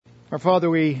Our Father,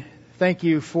 we thank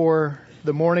you for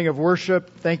the morning of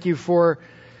worship. Thank you for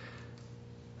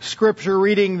Scripture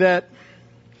reading that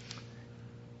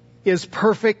is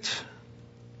perfect,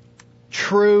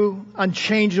 true,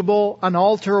 unchangeable,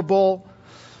 unalterable,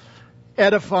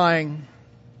 edifying,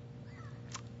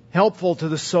 helpful to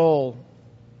the soul.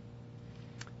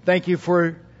 Thank you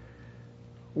for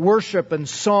worship and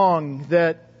song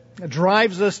that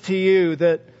drives us to you,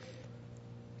 that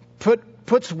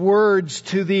puts words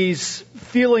to these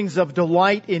feelings of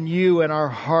delight in you in our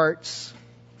hearts.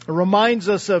 It reminds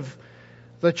us of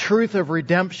the truth of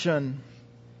redemption.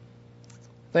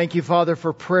 Thank you, Father,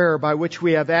 for prayer by which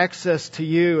we have access to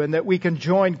you and that we can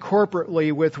join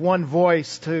corporately with one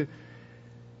voice to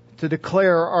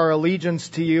declare our allegiance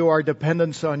to you, our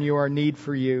dependence on you, our need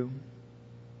for you.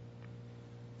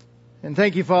 And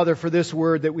thank you, Father, for this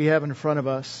word that we have in front of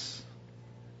us.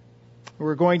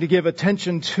 We're going to give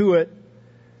attention to it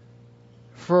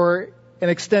for an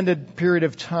extended period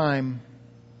of time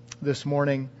this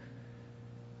morning.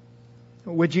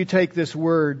 Would you take this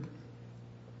word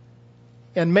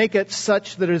and make it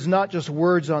such that it is not just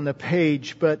words on the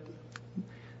page, but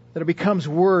that it becomes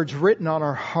words written on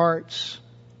our hearts,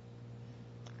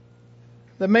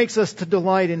 that makes us to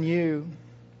delight in you,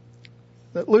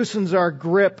 that loosens our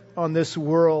grip on this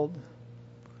world,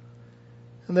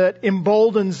 and that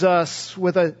emboldens us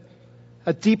with a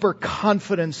deeper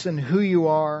confidence in who you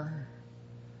are,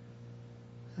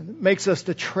 and it makes us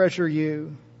to treasure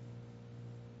you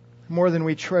more than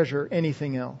we treasure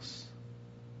anything else.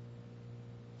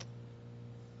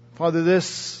 Father,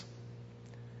 this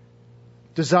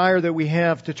desire that we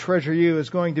have to treasure you is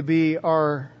going to be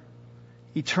our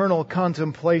eternal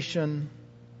contemplation,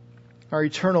 our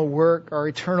eternal work, our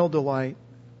eternal delight.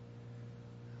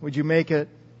 Would you make it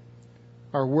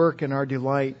our work and our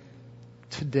delight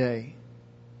today?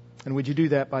 And would you do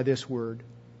that by this word?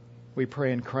 We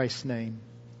pray in Christ's name.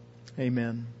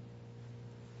 Amen.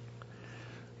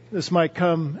 This might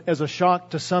come as a shock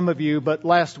to some of you, but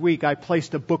last week I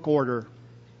placed a book order.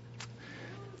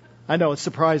 I know, it's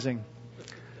surprising.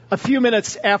 A few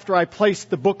minutes after I placed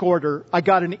the book order, I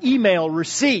got an email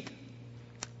receipt,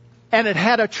 and it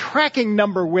had a tracking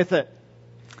number with it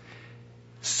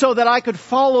so that I could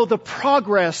follow the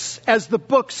progress as the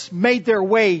books made their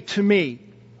way to me.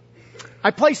 I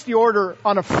placed the order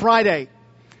on a Friday.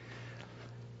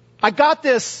 I got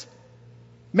this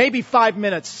maybe 5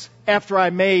 minutes after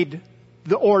I made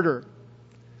the order.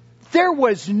 There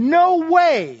was no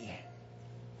way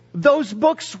those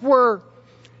books were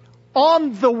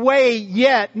on the way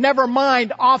yet, never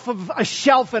mind off of a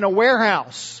shelf in a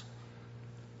warehouse.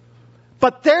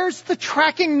 But there's the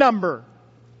tracking number.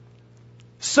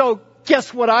 So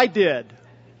guess what I did?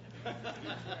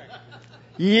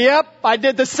 Yep, I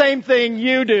did the same thing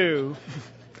you do.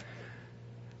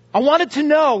 I wanted to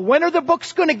know, when are the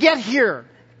books going to get here?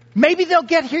 Maybe they'll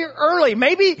get here early.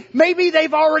 Maybe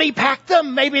they've already packed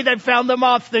them. Maybe they've found them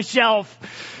off the shelf.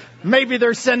 Maybe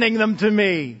they're sending them to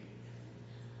me.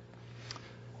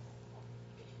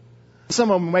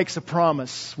 Someone makes a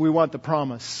promise. We want the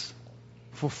promise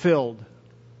fulfilled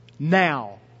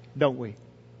now, don't we?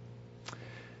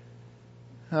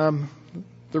 The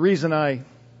reason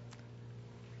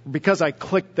because I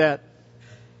clicked that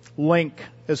link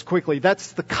as quickly,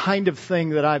 that's the kind of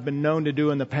thing that I've been known to do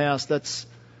in the past. That's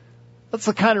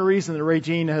the kind of reason that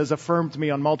Regine has affirmed to me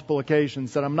on multiple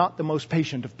occasions that I'm not the most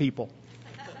patient of people.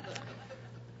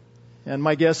 And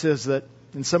my guess is that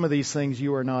in some of these things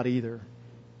you are not either.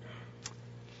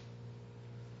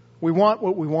 We want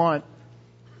what we want,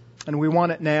 and we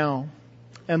want it now.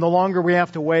 And the longer we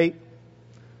have to wait,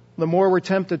 the more we're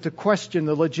tempted to question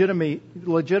the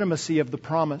legitimacy of the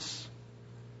promise.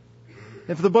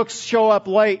 If the books show up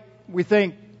late, we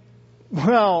think,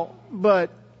 well,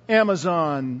 but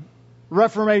Amazon,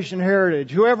 Reformation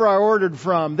Heritage, whoever I ordered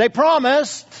from, they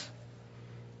promised.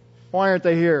 Why aren't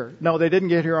they here? No, they didn't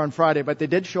get here on Friday, but they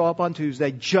did show up on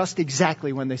Tuesday just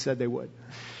exactly when they said they would.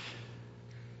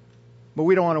 But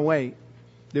we don't want to wait,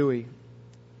 do we?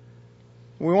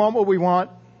 We want what we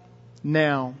want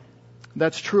now.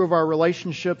 That's true of our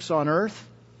relationships on earth.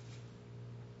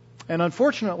 And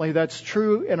unfortunately, that's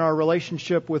true in our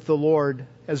relationship with the Lord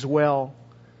as well.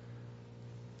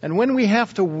 And when we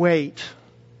have to wait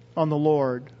on the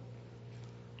Lord,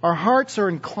 our hearts are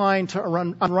inclined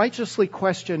to unrighteously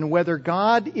question whether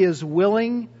God is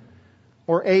willing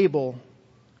or able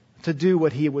to do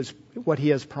what He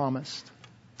has promised.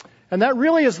 And that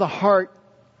really is the heart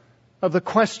of the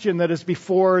question that is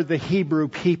before the Hebrew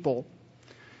people,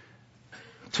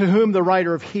 to whom the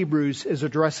writer of Hebrews is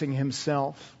addressing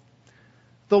himself.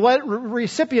 The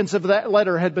recipients of that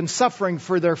letter had been suffering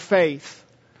for their faith.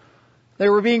 They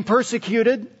were being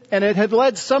persecuted, and it had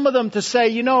led some of them to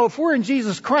say, if we're in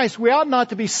Jesus Christ, we ought not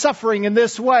to be suffering in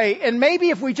this way. And maybe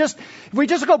if we just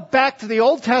go back to the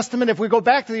Old Testament, if we go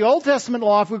back to the Old Testament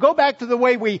law, if we go back to the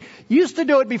way we used to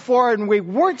do it before and we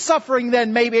weren't suffering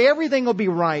then, maybe everything will be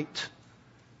right.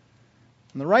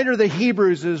 And the writer of the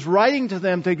Hebrews is writing to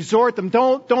them to exhort them,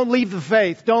 don't leave the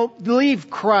faith. Don't leave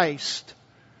Christ.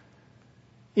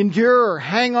 Endure,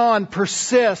 hang on,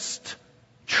 persist,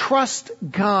 trust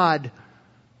God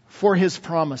for His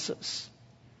promises.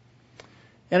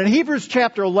 And in Hebrews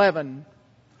chapter 11,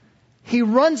 he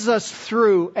runs us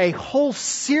through a whole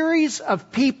series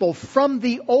of people from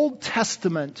the Old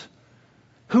Testament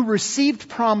who received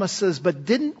promises but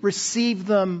didn't receive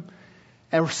them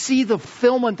or see the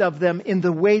fulfillment of them in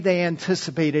the way they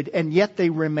anticipated, and yet they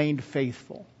remained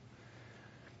faithful.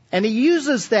 And he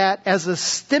uses that as a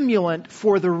stimulant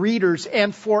for the readers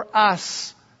and for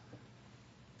us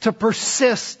to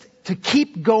persist, to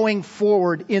keep going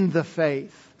forward in the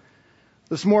faith.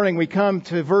 This morning we come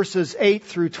to verses 8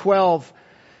 through 12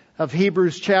 of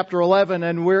Hebrews chapter 11,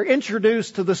 and we're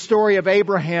introduced to the story of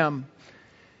Abraham.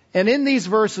 And in these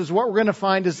verses, what we're going to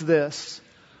find is this: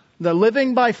 the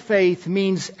living by faith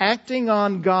means acting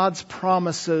on God's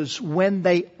promises when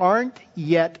they aren't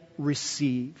yet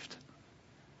received.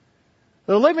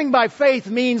 The living by faith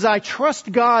means I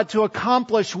trust God to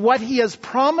accomplish what He has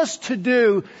promised to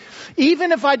do,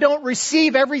 even if I don't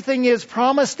receive everything He has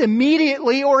promised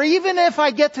immediately, or even if I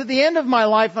get to the end of my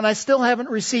life and I still haven't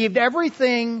received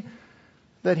everything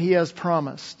that He has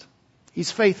promised.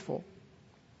 He's faithful.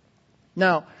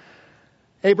 Now,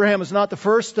 Abraham is not the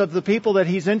first of the people that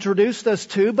He's introduced us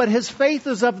to, but his faith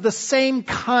is of the same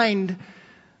kind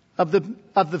of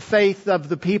the faith of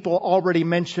the people already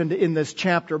mentioned in this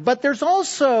chapter. But there's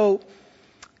also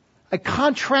a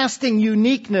contrasting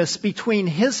uniqueness between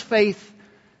his faith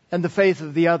and the faith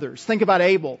of the others. Think about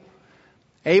Abel.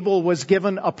 Abel was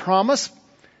given a promise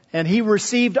and he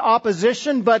received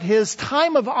opposition, but his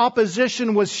time of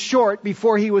opposition was short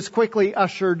before he was quickly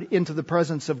ushered into the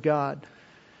presence of God.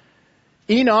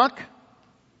 Enoch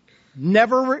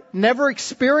never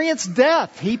experienced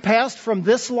death. He passed from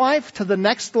this life to the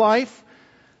next life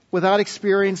without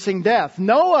experiencing death.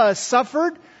 Noah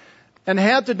suffered and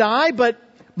had to die, but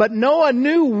Noah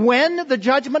knew when the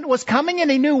judgment was coming, and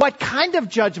he knew what kind of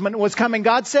judgment was coming.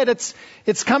 God said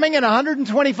it's coming in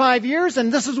 125 years,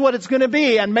 and this is what it's going to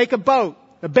be, and make a boat,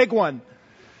 a big one.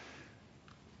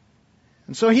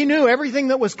 And so he knew everything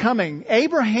that was coming.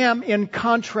 Abraham, in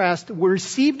contrast,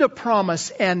 received a promise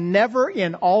and never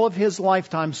in all of his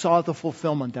lifetime saw the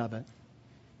fulfillment of it.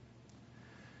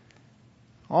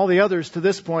 All the others to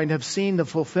this point have seen the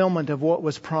fulfillment of what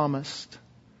was promised.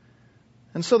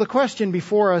 And so the question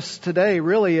before us today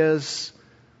really is,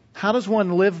 how does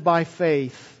one live by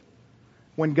faith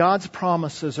when God's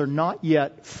promises are not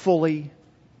yet fully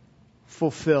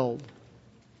fulfilled?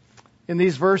 In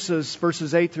these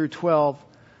verses 8 through 12,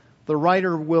 the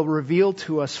writer will reveal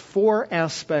to us 4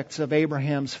 aspects of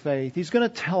Abraham's faith. He's going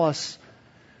to tell us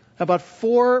about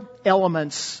 4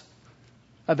 elements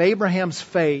of Abraham's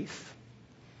faith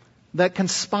that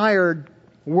conspired,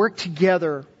 worked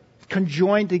together,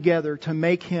 conjoined together to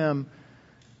make him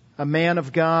a man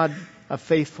of God, a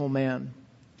faithful man.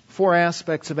 4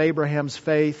 aspects of Abraham's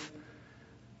faith.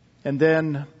 And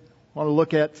then I want to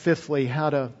look at, fifthly,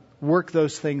 how to work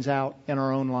those things out in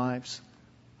our own lives.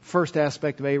 First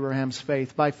aspect of Abraham's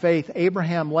faith. By faith,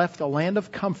 Abraham left a land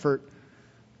of comfort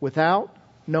without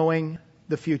knowing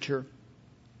the future.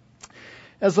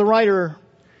 As the writer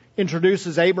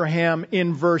introduces Abraham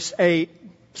in verse 8,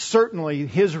 certainly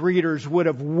his readers would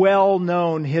have well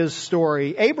known his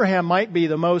story. Abraham might be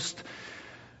the most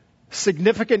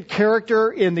significant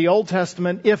character in the Old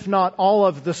Testament, if not all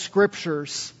of the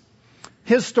Scriptures.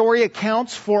 His story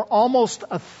accounts for almost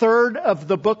a third of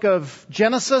the book of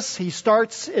Genesis. He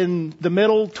starts in the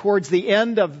middle towards the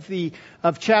end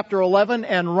of chapter 11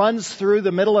 and runs through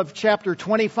the middle of chapter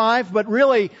 25. But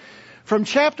really, from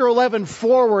chapter 11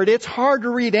 forward, it's hard to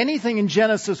read anything in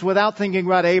Genesis without thinking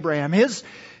about Abraham.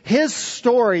 His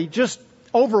story just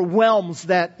overwhelms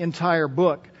that entire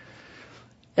book.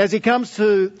 As he comes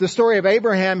to the story of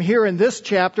Abraham here in this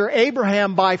chapter,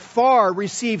 Abraham by far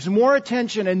receives more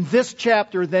attention in this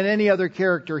chapter than any other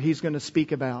character he's going to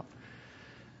speak about.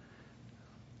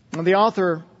 And the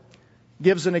author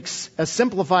gives a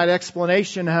simplified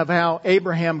explanation of how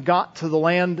Abraham got to the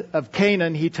land of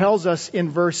Canaan. He tells us in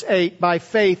verse 8, by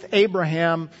faith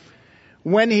Abraham,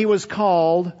 when he was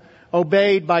called,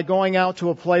 obeyed by going out to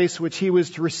a place which he was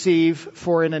to receive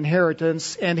for an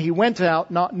inheritance, and he went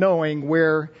out not knowing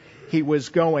where he was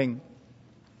going.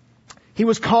 He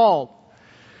was called.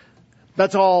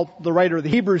 That's all the writer of the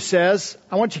Hebrews says.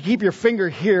 I want you to keep your finger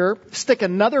here, stick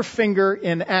another finger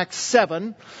in Acts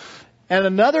 7, and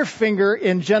another finger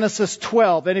in Genesis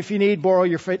 12. And if you need, borrow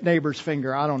your neighbor's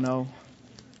finger. I don't know.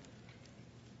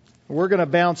 We're going to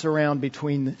bounce around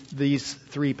between these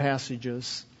three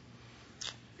passages.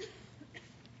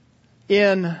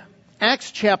 In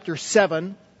Acts chapter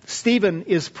 7, Stephen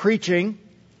is preaching,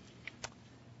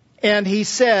 and he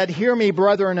said, "Hear me,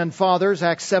 brethren and fathers,"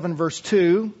 Acts 7 verse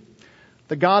 2.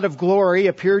 "The God of glory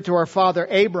appeared to our father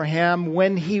Abraham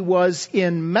when he was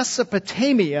in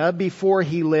Mesopotamia before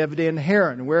he lived in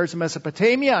Haran." Where's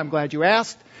Mesopotamia? I'm glad you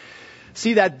asked.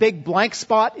 See that big blank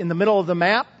spot in the middle of the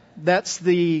map? That's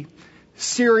the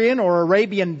Syrian or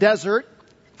Arabian desert.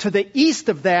 To the east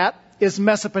of that is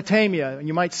Mesopotamia.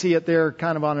 You might see it there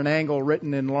kind of on an angle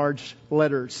written in large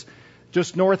letters.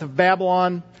 Just north of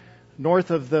Babylon,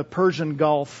 north of the Persian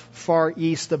Gulf, far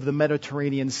east of the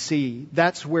Mediterranean Sea.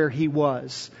 That's where he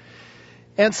was.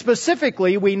 And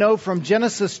specifically, we know from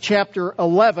Genesis chapter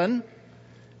 11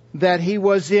 that he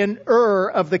was in Ur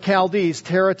of the Chaldees.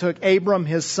 Terah took Abram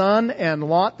his son and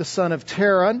Lot the son of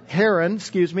Haran.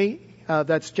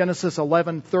 That's Genesis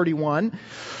 11:31.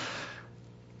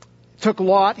 Took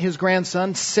Lot, his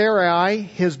grandson, Sarai,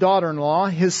 his daughter-in-law,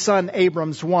 his son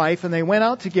Abram's wife, and they went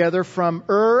out together from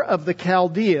Ur of the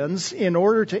Chaldeans in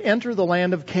order to enter the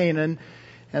land of Canaan,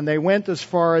 and they went as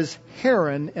far as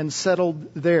Haran and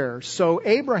settled there. So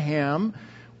Abraham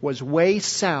was way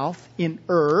south in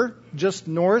Ur, just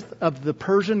north of the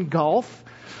Persian Gulf,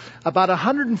 about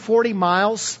 140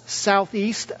 miles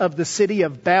southeast of the city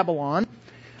of Babylon,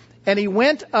 and he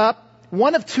went up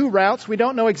one of two routes. We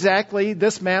don't know exactly.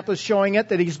 This map is showing it,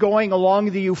 that he's going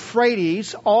along the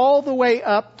Euphrates all the way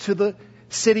up to the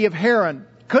city of Haran.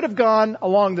 Could have gone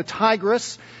along the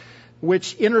Tigris,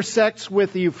 which intersects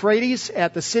with the Euphrates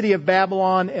at the city of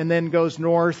Babylon and then goes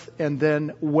north and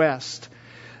then west.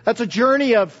 That's a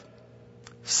journey of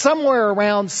somewhere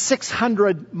around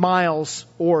 600 miles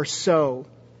or so.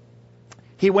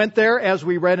 He went there, as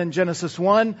we read in Genesis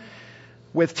 1,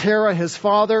 with Terah, his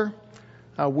father,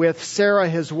 with Sarah,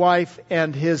 his wife,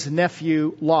 and his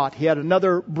nephew Lot. He had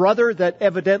another brother that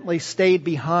evidently stayed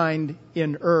behind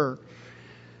in Ur.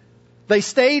 They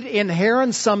stayed in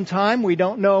Haran sometime. We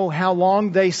don't know how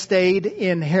long they stayed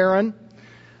in Haran.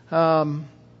 And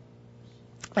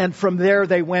from there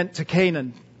they went to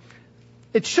Canaan.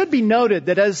 It should be noted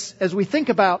that as we think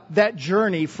about that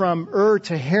journey from Ur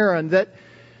to Haran,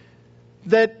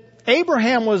 that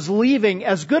Abraham was leaving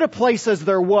as good a place as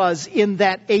there was in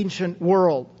that ancient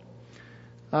world.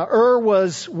 Ur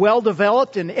was well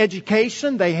developed in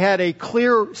education. They had a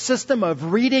clear system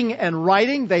of reading and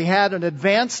writing. They had an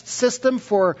advanced system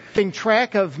for keeping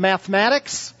track of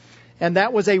mathematics, and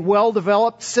that was a well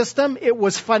developed system. It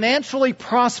was financially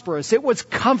prosperous. It was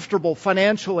comfortable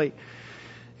financially.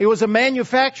 It was a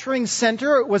manufacturing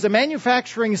center. It was a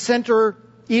manufacturing center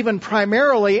even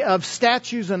primarily of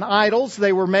statues and idols.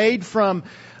 They were made from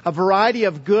a variety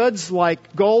of goods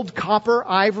like gold, copper,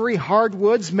 ivory,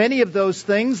 hardwoods, many of those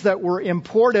things that were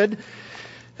imported.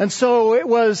 And so it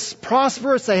was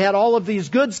prosperous. They had all of these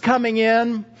goods coming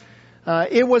in.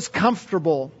 It was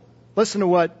comfortable. Listen to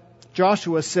what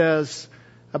Joshua says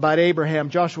about Abraham.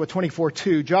 Joshua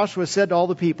 24:2. Joshua said to all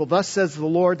the people, "Thus says the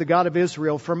Lord, the God of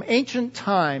Israel, from ancient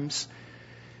times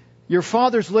your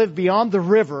fathers lived beyond the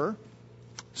river."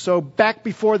 So back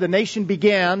before the nation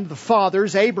began, the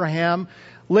fathers, Abraham,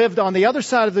 lived on the other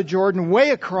side of the Jordan,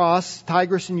 way across,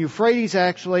 Tigris and Euphrates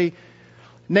actually,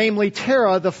 namely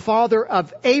Terah, the father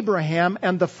of Abraham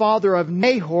and the father of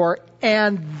Nahor,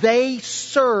 and they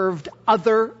served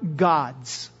other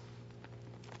gods.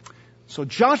 So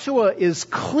Joshua is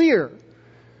clear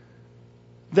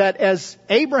that as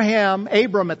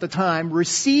Abram at the time,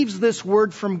 receives this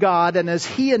word from God, and as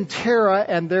he and Terah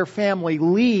and their family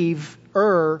leave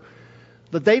Ur,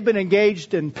 that they've been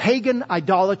engaged in pagan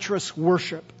idolatrous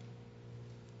worship.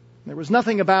 There was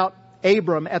nothing about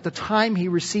Abram at the time he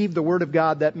received the word of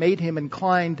God that made him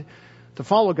inclined to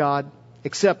follow God,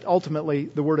 except ultimately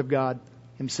the word of God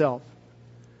himself.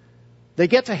 They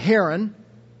get to Haran.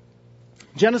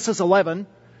 Genesis 11,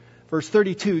 verse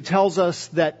 32 tells us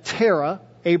that Terah,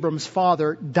 Abram's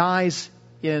father, dies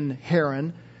in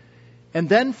Haran. And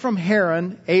then from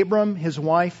Haran, Abram, his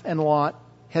wife, and Lot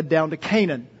head down to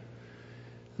Canaan.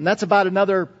 And that's about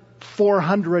another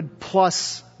 400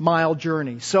 plus mile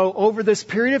journey. So over this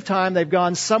period of time, they've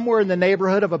gone somewhere in the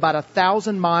neighborhood of about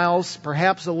 1,000 miles,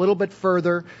 perhaps a little bit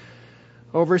further,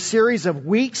 over a series of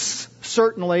weeks,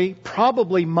 certainly,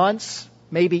 probably months,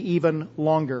 maybe even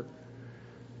longer.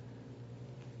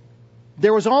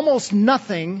 There was almost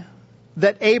nothing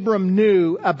that Abram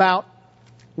knew about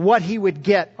what he would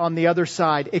get on the other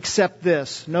side, except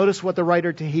this. Notice what the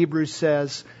writer to Hebrews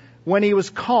says. When he was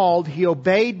called, he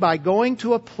obeyed by going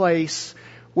to a place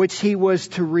which he was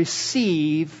to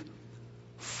receive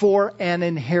for an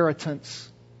inheritance.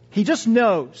 He just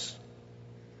knows.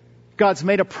 God's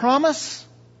made a promise.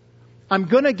 I'm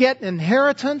going to get an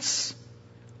inheritance,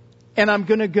 and I'm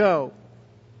going to go.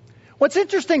 What's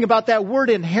interesting about that word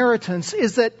inheritance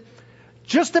is that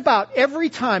just about every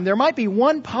time, there might be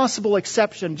one possible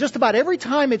exception, just about every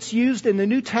time it's used in the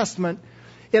New Testament,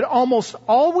 it almost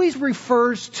always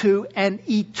refers to an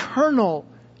eternal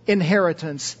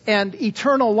inheritance and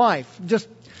eternal life. Just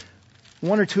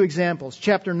one or two examples.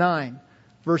 Chapter 9,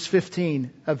 verse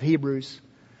 15 of Hebrews.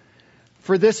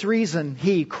 For this reason,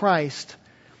 He, Christ,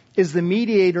 is the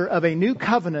mediator of a new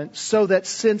covenant, so that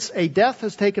since a death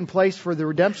has taken place for the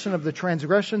redemption of the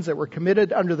transgressions that were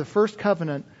committed under the first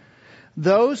covenant,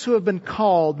 those who have been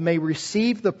called may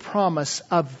receive the promise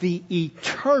of the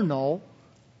eternal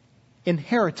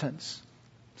inheritance.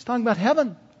 It's talking about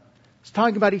heaven. It's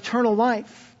talking about eternal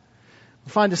life.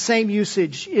 We find the same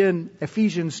usage in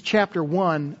Ephesians chapter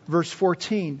 1, verse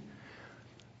 14.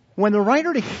 When the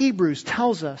writer to Hebrews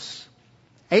tells us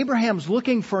Abraham's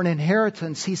looking for an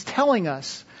inheritance, he's telling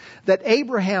us that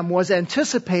Abraham was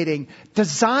anticipating,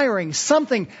 desiring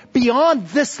something beyond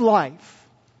this life.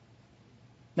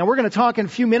 Now we're going to talk in a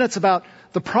few minutes about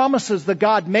the promises that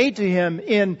God made to him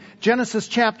in Genesis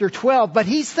chapter 12, but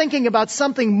he's thinking about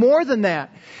something more than that.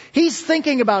 He's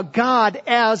thinking about God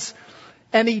as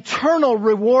an eternal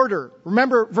rewarder.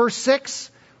 Remember verse 6?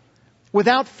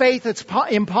 Without faith, it's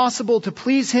impossible to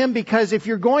please Him, because if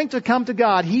you're going to come to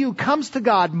God, he who comes to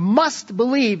God must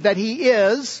believe that He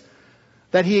is,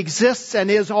 that He exists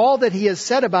and is all that He has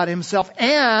said about Himself,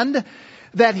 and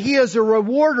that He is a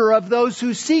rewarder of those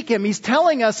who seek Him. He's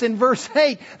telling us in verse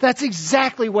 8, that's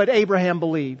exactly what Abraham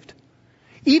believed.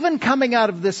 Even coming out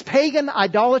of this pagan,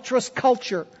 idolatrous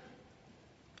culture,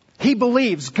 he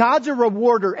believes God's a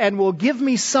rewarder and will give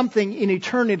me something in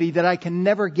eternity that I can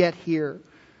never get here.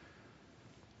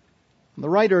 The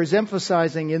writer is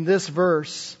emphasizing in this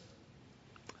verse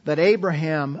that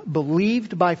Abraham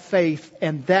believed by faith,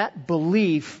 and that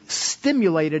belief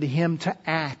stimulated him to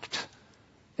act.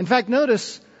 In fact,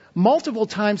 notice multiple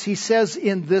times he says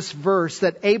in this verse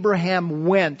that Abraham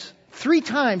went. 3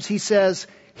 times he says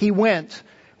he went.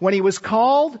 When he was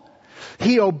called,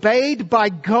 he obeyed by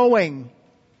going.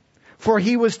 For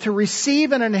he was to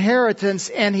receive an inheritance,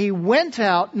 and he went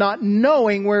out not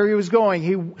knowing where he was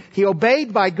going. He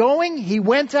obeyed by going. He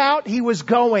went out. He was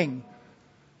going.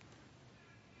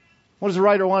 What does the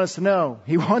writer want us to know?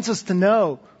 He wants us to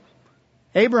know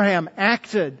Abraham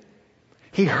acted.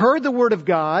 He heard the word of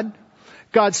God.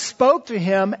 God spoke to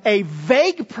him a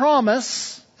vague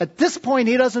promise. At this point,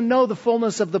 he doesn't know the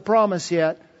fullness of the promise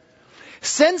yet.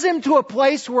 Sends him to a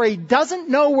place where he doesn't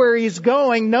know where he's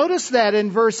going. Notice that in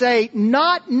verse 8,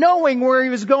 not knowing where he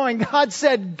was going, God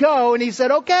said, go, and he said,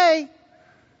 okay.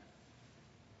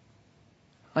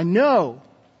 I know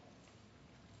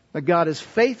that God is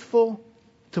faithful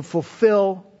to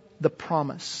fulfill the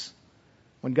promise.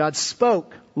 When God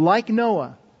spoke, like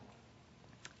Noah,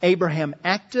 Abraham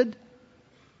acted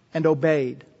and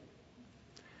obeyed.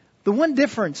 The one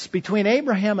difference between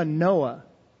Abraham and Noah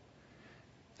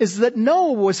is that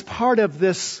Noah was part of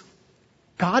this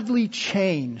godly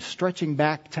chain stretching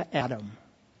back to Adam.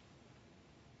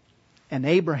 And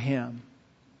Abraham,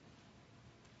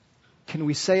 can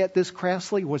we say it this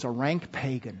crassly, was a rank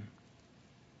pagan.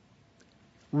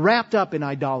 Wrapped up in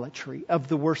idolatry of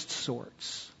the worst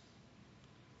sorts.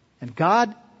 And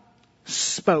God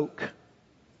spoke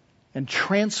and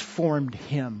transformed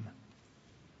him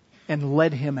and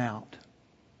led him out.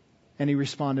 And he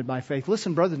responded by faith.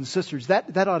 Listen, brothers and sisters,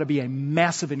 that ought to be a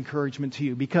massive encouragement to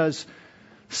you, because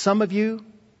some of you,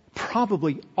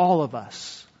 probably all of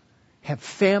us, have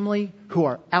family who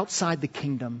are outside the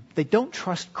kingdom. They don't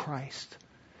trust Christ.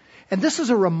 And this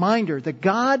is a reminder that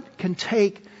God can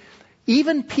take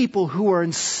even people who are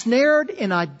ensnared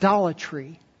in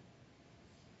idolatry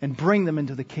and bring them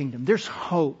into the kingdom. There's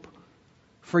hope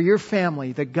for your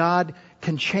family that God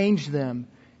can change them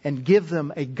and give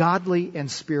them a godly and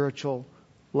spiritual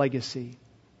legacy.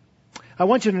 I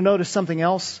want you to notice something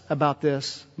else about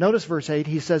this. Notice verse 8.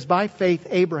 He says, by faith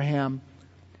Abraham,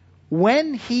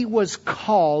 when he was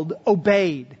called,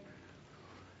 obeyed.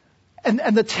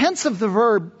 And the tense of the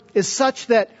verb is such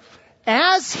that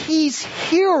as he's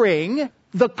hearing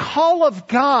the call of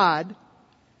God,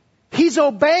 he's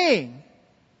obeying.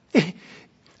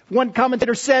 One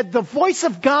commentator said the voice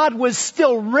of God was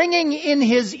still ringing in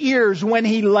his ears when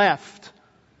he left.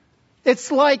 It's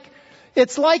like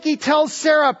it's like he tells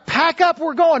Sarah, pack up,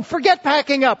 we're going. Forget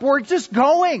packing up, we're just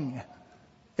going.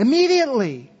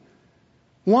 Immediately.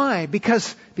 Why?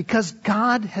 Because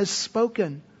God has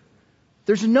spoken.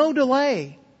 There's no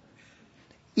delay.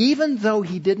 Even though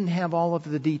he didn't have all of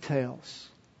the details,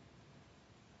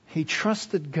 he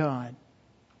trusted God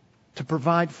to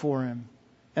provide for him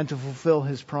and to fulfill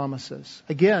his promises.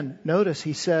 Again, notice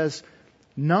he says,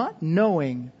 not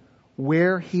knowing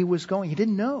where he was going. He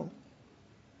didn't know.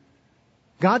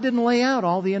 God didn't lay out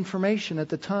all the information at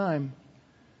the time.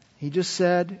 He just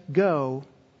said, go,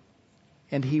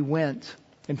 and he went.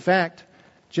 In fact,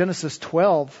 Genesis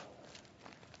 12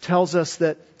 tells us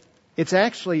that it's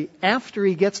actually after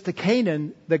he gets to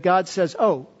Canaan that God says,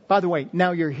 oh, by the way,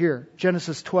 now you're here.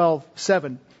 Genesis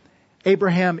 12:7.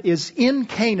 Abraham is in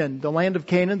Canaan, the land of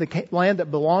Canaan, the land that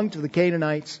belonged to the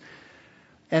Canaanites.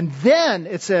 And then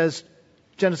it says,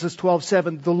 Genesis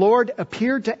 12:7, the Lord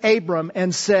appeared to Abram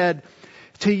and said,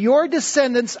 to your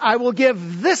descendants I will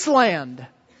give this land.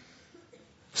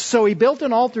 So he built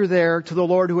an altar there to the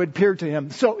Lord who had appeared to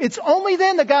him. So it's only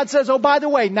then that God says, oh, by the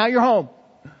way, now you're home.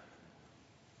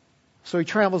 So he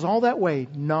travels all that way,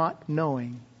 not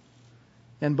knowing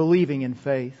and believing in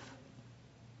faith.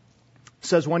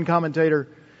 Says one commentator,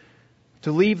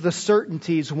 to leave the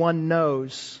certainties one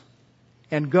knows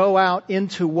and go out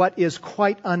into what is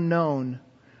quite unknown,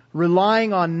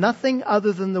 relying on nothing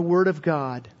other than the Word of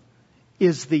God,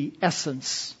 is the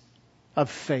essence of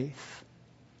faith.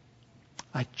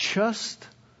 I just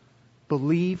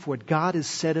believe what God has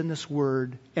said in this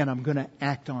Word, and I'm going to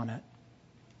act on it.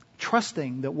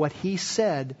 Trusting that what He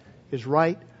said is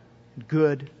right, and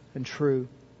good, and true.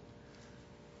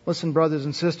 Listen, brothers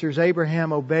and sisters,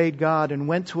 Abraham obeyed God and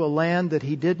went to a land that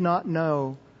he did not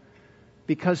know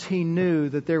because he knew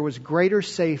that there was greater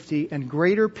safety and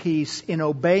greater peace in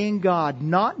obeying God,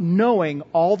 not knowing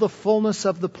all the fullness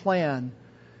of the plan,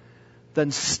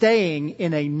 than staying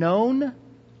in a known,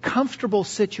 comfortable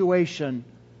situation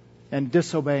and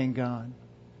disobeying God.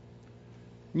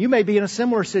 You may be in a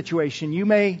similar situation. You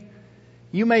may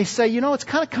say, it's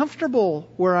kind of comfortable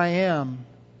where I am.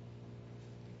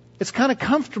 It's kind of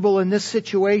comfortable in this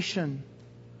situation.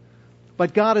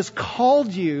 But God has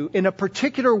called you in a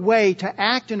particular way to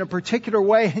act in a particular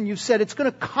way, and you've said, it's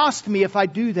going to cost me if I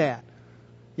do that.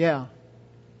 Yeah.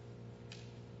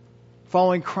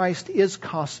 Following Christ is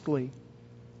costly.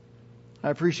 I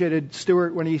appreciated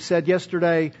Stuart when he said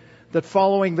yesterday that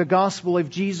following the gospel of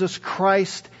Jesus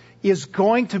Christ is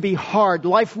going to be hard.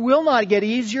 Life will not get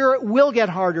easier. It will get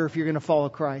harder if you're going to follow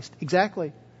Christ.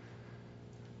 Exactly.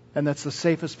 And that's the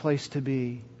safest place to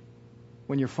be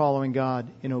when you're following God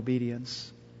in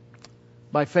obedience.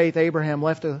 By faith, Abraham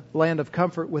left a land of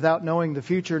comfort without knowing the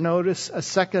future. Notice a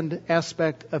second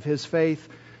aspect of his faith.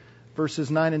 Verses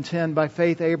 9 and 10. By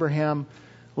faith, Abraham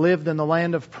lived in the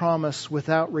land of promise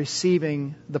without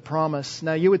receiving the promise.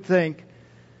 Now you would think,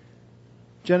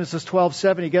 Genesis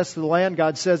 12:7, he gets to the land,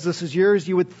 God says, this is yours.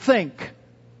 You would think,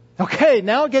 okay,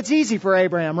 now it gets easy for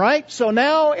Abraham, right? So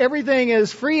now everything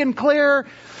is free and clear.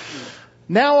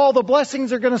 Now all the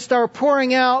blessings are going to start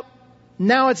pouring out.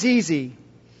 Now it's easy.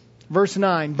 Verse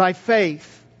 9, by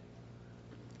faith,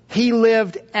 he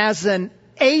lived as an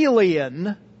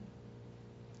alien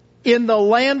in the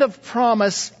land of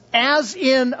promise, as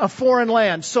in a foreign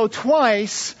land. So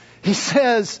twice he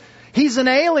says he's an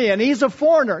alien, he's a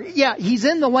foreigner. Yeah, he's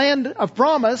in the land of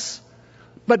promise,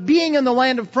 but being in the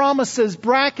land of promise is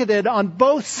bracketed on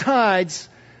both sides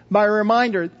by a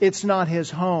reminder it's not his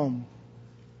home.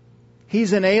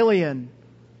 He's an alien.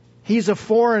 He's a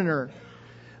foreigner.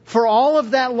 For all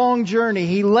of that long journey,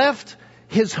 he left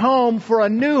his home for a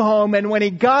new home, and when he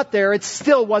got there, it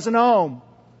still wasn't home.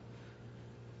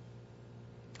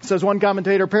 Says one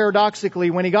commentator,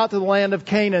 paradoxically, when he got to the land of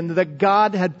Canaan that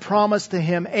God had promised to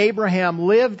him, Abraham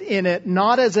lived in it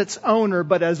not as its owner,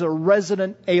 but as a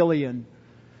resident alien.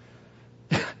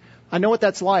 I know what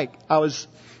that's like. I was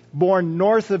born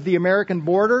north of the American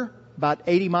border, about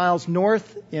 80 miles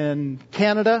north in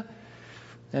Canada.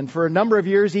 And for a number of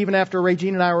years, even after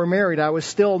Regine and I were married, I was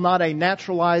still not a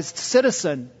naturalized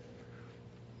citizen.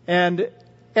 And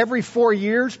every 4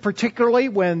 years, particularly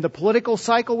when the political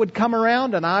cycle would come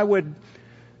around and I would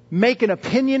make an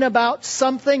opinion about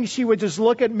something, she would just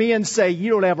look at me and say,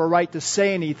 you don't have a right to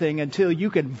say anything until you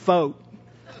can vote.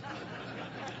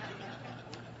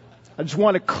 I just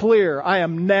want to clear, I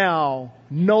am now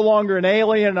no longer an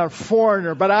alien or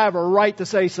foreigner, but I have a right to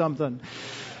say something.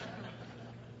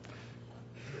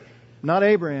 Not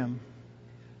Abraham.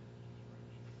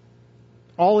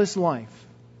 All his life,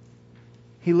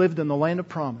 he lived in the land of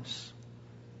promise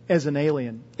as an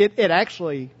alien. It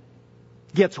actually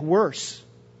gets worse.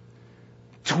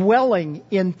 dwelling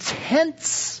in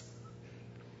tents.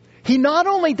 He not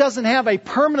only doesn't have a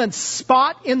permanent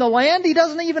spot in the land, he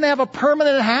doesn't even have a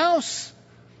permanent house.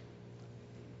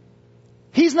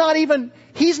 He's not even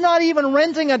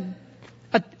renting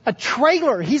a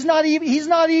trailer. He's not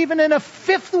even in a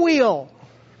fifth wheel.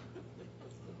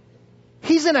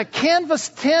 He's in a canvas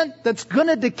tent that's going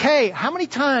to decay. How many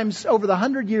times over the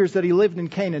 100 years that he lived in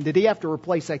Canaan did he have to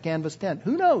replace that canvas tent?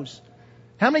 Who knows?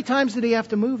 How many times did he have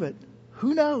to move it?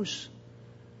 Who knows?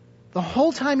 The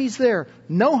whole time he's there,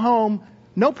 no home,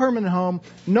 no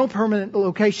permanent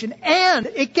location. And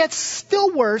it gets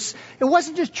still worse. It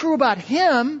wasn't just true about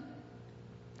him.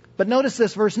 But notice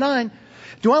this, verse 9.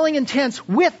 Dwelling in tents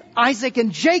with Isaac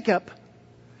and Jacob,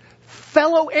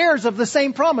 fellow heirs of the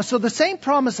same promise. So the same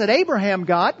promise that Abraham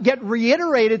got get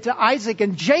reiterated to Isaac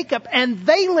and Jacob, and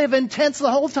they live in tents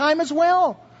the whole time as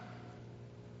well.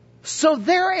 So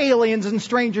they're aliens and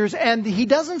strangers, and he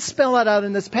doesn't spell it out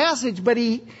in this passage, but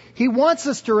he wants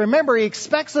us to remember, he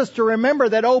expects us to remember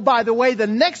that, oh, by the way, the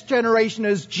next generation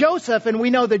is Joseph, and we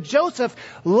know that Joseph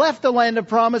left the land of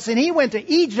promise, and he went to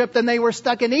Egypt, and they were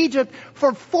stuck in Egypt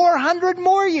for 400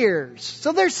 more years.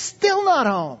 So they're still not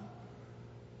home.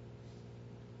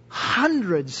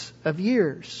 Hundreds of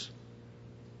years.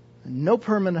 No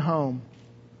permanent home.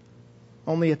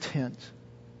 Only a tent.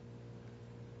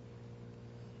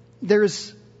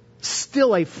 There's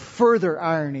still a further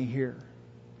irony here.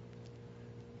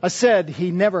 I said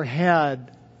he never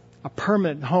had a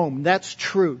permanent home. That's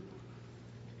true.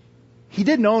 He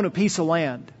didn't own a piece of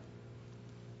land.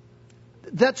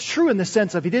 That's true in the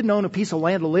sense of he didn't own a piece of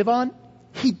land to live on.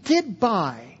 He did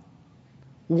buy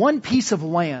one piece of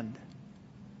land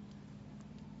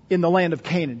in the land of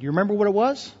Canaan. Do you remember what it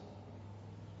was?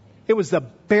 It was the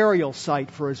burial site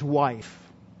for his wife.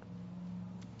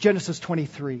 Genesis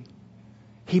 23.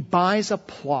 He buys a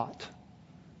plot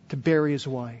to bury his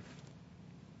wife.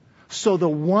 So the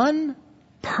one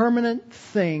permanent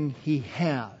thing he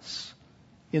has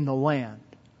in the land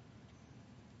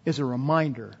is a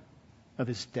reminder of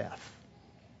his death.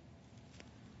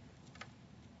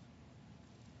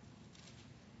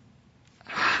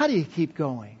 How do you keep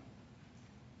going?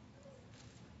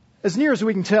 As near as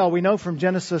we can tell, we know from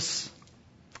Genesis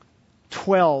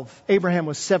 12, Abraham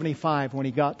was 75 when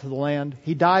he got to the land.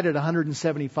 He died at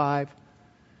 175.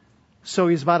 So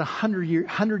he's about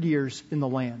 100 years in the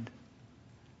land.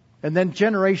 And then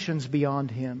generations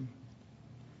beyond him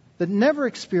that never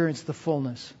experienced the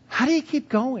fullness. How do you keep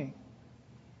going?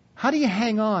 How do you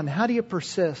hang on? How do you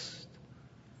persist?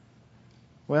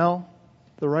 Well,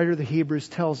 the writer of the Hebrews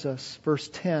tells us, verse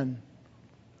 10,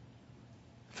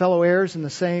 fellow heirs in the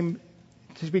same,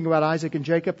 speaking about Isaac and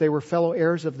Jacob, they were fellow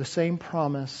heirs of the same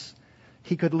promise.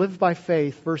 He could live by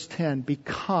faith, verse 10,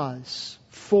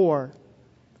 for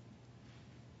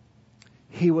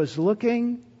he was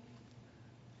looking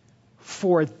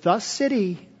for the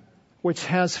city which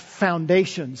has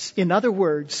foundations. In other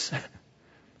words,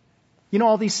 you know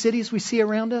all these cities we see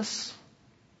around us?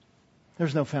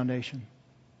 There's no foundation.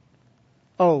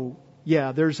 Oh,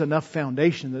 yeah, there's enough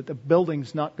foundation that the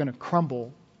building's not going to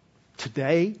crumble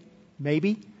today,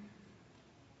 maybe.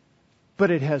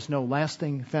 But it has no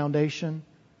lasting foundation.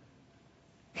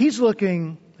 He's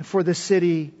looking for the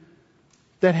city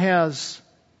that has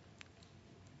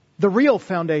the real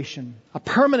foundation, a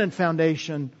permanent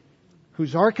foundation,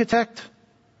 whose architect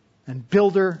and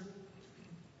builder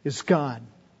is God.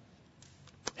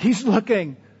 He's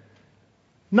looking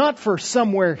not for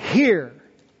somewhere here.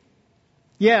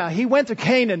 Yeah, he went to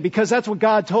Canaan because that's what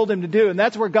God told him to do, and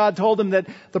that's where God told him that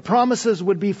the promises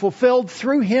would be fulfilled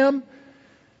through him.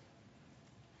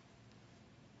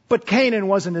 But Canaan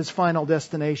wasn't his final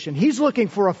destination. He's looking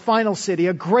for a final city,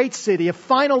 a great city, a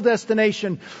final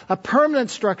destination, a permanent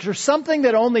structure, something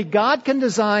that only God can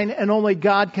design and only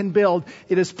God can build.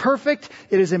 It is perfect,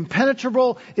 it is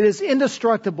impenetrable, it is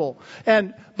indestructible.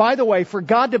 And by the way, for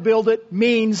God to build it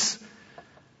means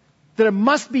that it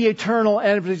must be eternal,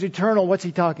 and if it is eternal, what's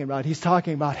he talking about? He's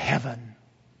talking about heaven.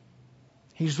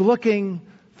 He's looking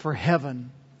for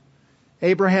heaven.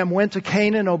 Abraham went to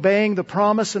Canaan obeying the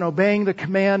promise and obeying the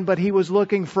command, but he was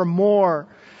looking for more.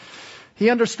 He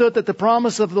understood that the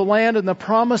promise of the land and the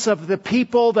promise of the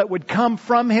people that would come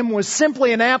from him was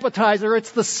simply an appetizer.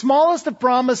 It's the smallest of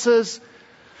promises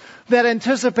that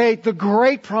anticipate the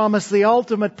great promise, the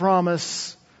ultimate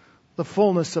promise, the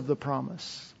fullness of the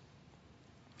promise.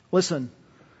 Listen,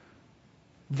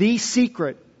 the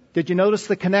secret, did you notice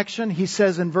the connection? He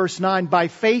says in verse 9, by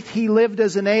faith he lived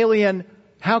as an alien.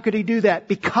 How could he do that?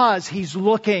 Because he's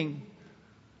looking.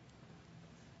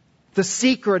 The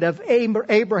secret of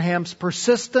Abraham's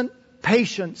persistent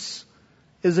patience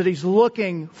is that he's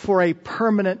looking for a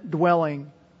permanent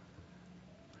dwelling.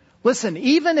 Listen,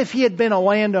 even if he had been a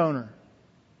landowner,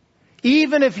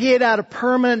 even if he had had a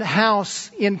permanent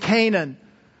house in Canaan,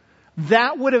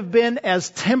 that would have been as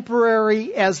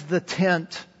temporary as the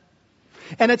tent.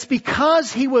 And it's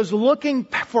because he was looking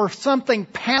for something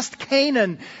past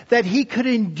Canaan that he could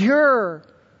endure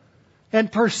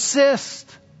and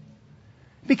persist.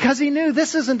 Because he knew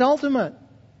this isn't ultimate.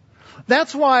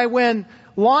 That's why when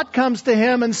Lot comes to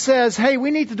him and says, hey,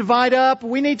 we need to divide up.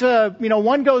 We need to,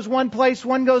 one goes one place,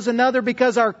 one goes another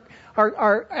because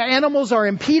our animals are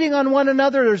impeding on one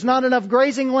another. There's not enough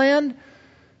grazing land.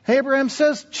 Abraham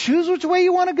says, choose which way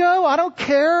you want to go. I don't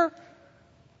care.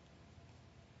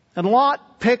 And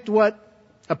Lot picked what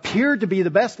appeared to be the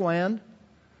best land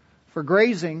for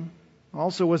grazing.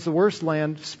 Also was the worst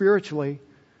land spiritually.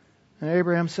 And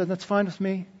Abraham said, that's fine with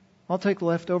me. I'll take the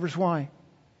leftovers. Why?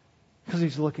 Because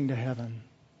he's looking to heaven.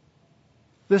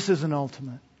 This isn't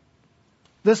ultimate.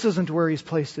 This isn't where he's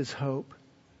placed his hope.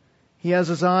 He has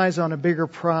his eyes on a bigger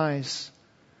prize.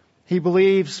 He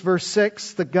believes, verse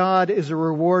 6, that God is a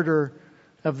rewarder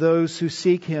of those who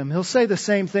seek Him. He'll say the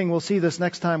same thing. We'll see this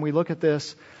next time we look at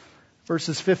this.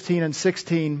 Verses 15 and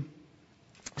 16,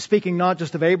 speaking not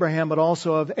just of Abraham, but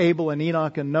also of Abel and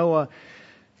Enoch and Noah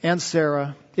and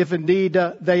Sarah. If indeed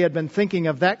they had been thinking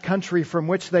of that country from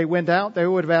which they went out, they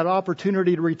would have had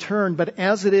opportunity to return. But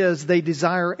as it is, they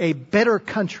desire a better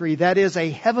country, that is, a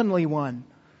heavenly one.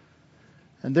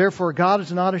 And therefore God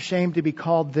is not ashamed to be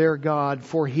called their God,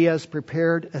 for He has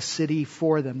prepared a city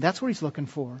for them. That's what He's looking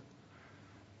for.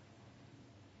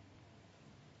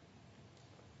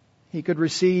 He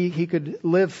could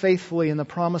live faithfully in the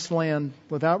promised land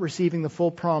without receiving the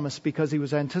full promise because he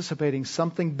was anticipating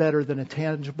something better than a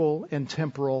tangible and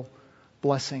temporal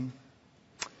blessing.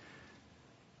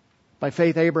 By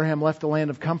faith, Abraham left the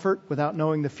land of comfort without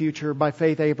knowing the future. By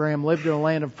faith, Abraham lived in a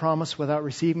land of promise without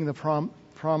receiving the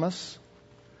promise.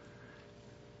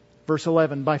 Verse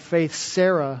 11, by faith,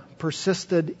 Sarah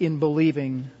persisted in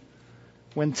believing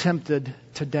when tempted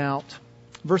to doubt.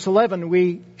 Verse 11,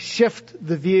 we shift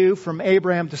the view from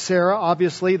Abraham to Sarah.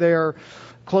 Obviously, they are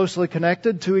closely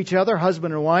connected to each other,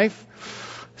 husband and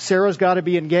wife. Sarah's got to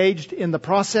be engaged in the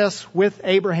process with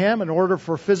Abraham in order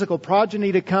for physical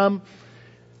progeny to come.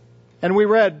 And we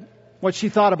read what she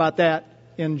thought about that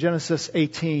in Genesis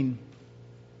 18.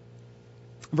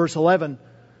 Verse 11,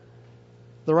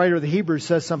 the writer of the Hebrews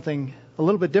says something a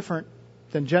little bit different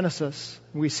than Genesis.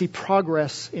 We see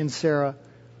progress in Sarah.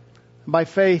 By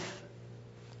faith,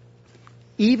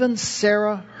 even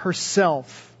Sarah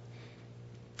herself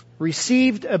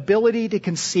received ability to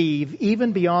conceive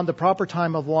even beyond the proper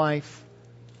time of life,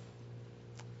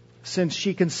 since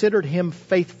she considered him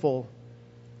faithful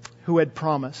who had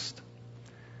promised.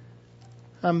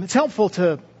 It's helpful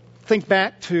to think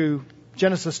back to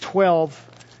Genesis 12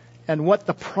 and what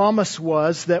the promise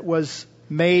was that was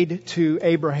made to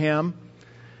Abraham.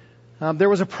 There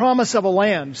was a promise of a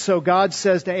land. So God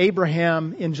says to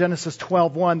Abraham in Genesis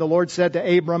 12:1, the Lord said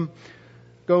to Abram,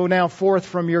 go now forth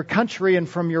from your country and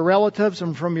from your relatives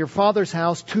and from your father's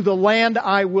house to the land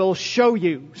I will show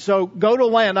you. So go to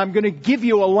land. I'm going to give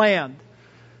you a land.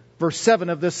 Verse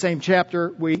 7 of this same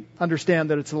chapter, we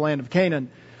understand that it's the land of Canaan.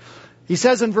 He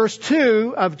says in verse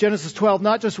 2 of Genesis 12,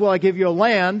 not just will I give you a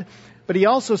land, but he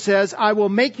also says, I will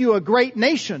make you a great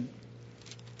nation.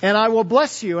 And I will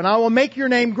bless you, and I will make your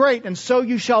name great, and so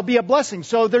you shall be a blessing.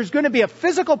 So there's going to be a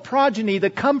physical progeny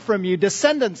that come from you,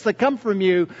 descendants that come from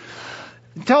you.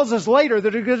 It tells us later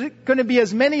that there are going to be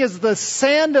as many as the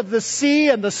sand of the sea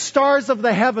and the stars of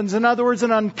the heavens. In other words,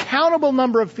 an uncountable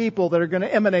number of people that are going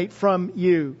to emanate from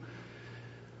you.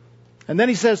 And then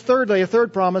he says, thirdly, a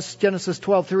third promise, Genesis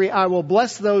 12:3, I will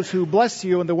bless those who bless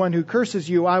you, and the one who curses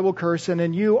you I will curse, and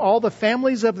in you all the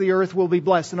families of the earth will be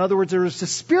blessed. In other words, there is a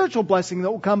spiritual blessing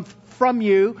that will come from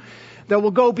you that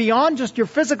will go beyond just your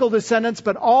physical descendants,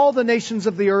 but all the nations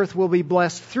of the earth will be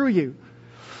blessed through you.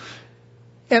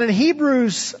 And in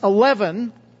Hebrews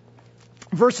 11,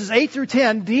 verses 8 through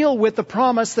 10 deal with the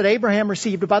promise that Abraham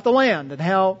received about the land and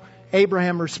how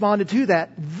Abraham responded to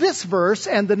that. This verse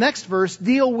and the next verse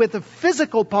deal with the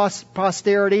physical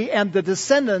posterity and the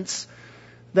descendants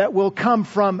that will come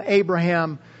from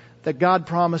Abraham that God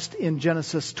promised in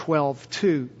Genesis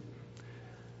 12:2.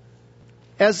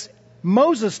 As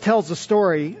Moses tells the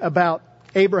story about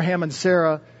Abraham and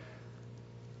Sarah,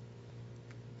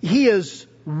 he is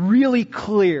really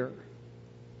clear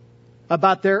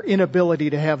about their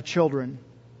inability to have children.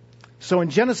 So in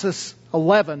Genesis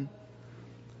 11,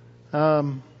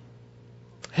 Haran,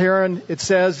 it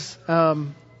says,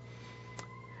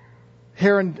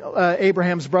 Haran,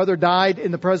 Abraham's brother, died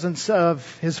in the presence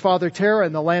of his father Terah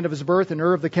in the land of his birth in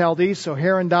Ur of the Chaldees. So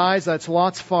Haran dies. That's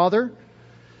Lot's father.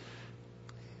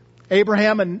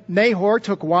 Abraham and Nahor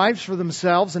took wives for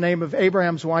themselves. The name of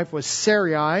Abraham's wife was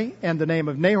Sarai, and the name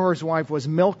of Nahor's wife was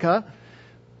Milcah.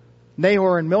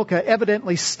 Nahor and Milcah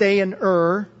evidently stay in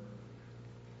Ur,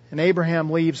 and Abraham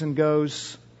leaves and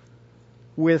goes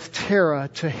with Terah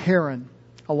to Haran,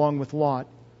 along with Lot.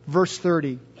 Verse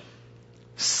 30,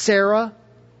 Sarah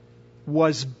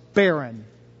was barren.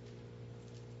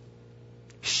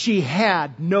 She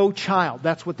had no child.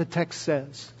 That's what the text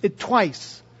says. It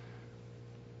twice.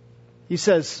 He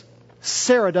says,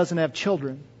 Sarah doesn't have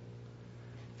children.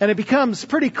 And it becomes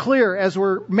pretty clear as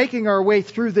we're making our way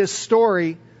through this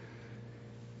story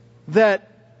that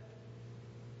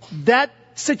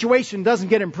situation doesn't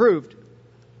get improved.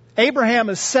 Abraham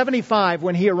is 75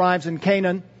 when he arrives in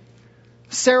Canaan.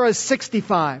 Sarah is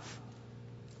 65.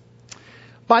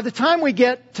 By the time we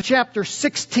get to chapter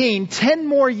 16, 10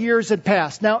 more years had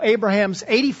passed. Now Abraham's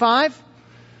 85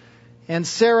 and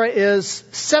Sarah is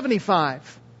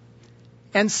 75.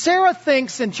 And Sarah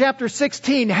thinks in chapter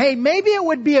 16, hey, maybe it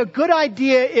would be a good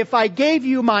idea if I gave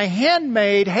you my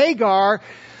handmaid, Hagar,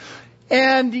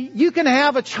 and you can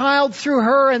have a child through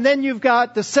her, and then you've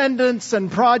got descendants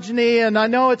and progeny, and I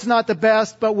know it's not the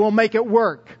best, but we'll make it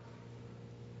work.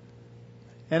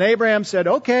 And Abraham said,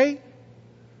 okay.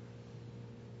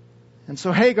 And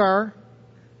so Hagar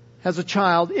has a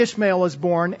child. Ishmael is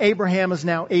born. Abraham is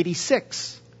now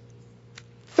 86.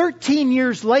 13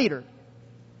 years later,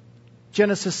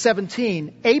 Genesis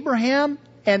 17, Abraham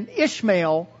and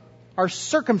Ishmael are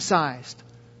circumcised.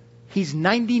 He's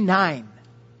 99.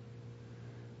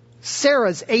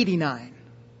 Sarah's 89.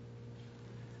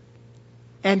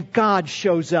 And God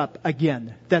shows up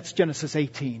again. That's Genesis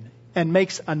 18. And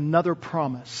makes another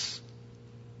promise.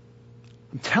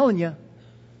 I'm telling you,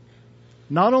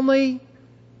 not only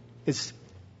is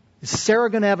Sarah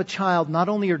going to have a child, not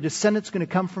only are descendants going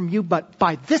to come from you, but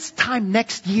by this time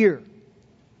next year.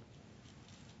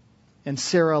 And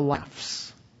Sarah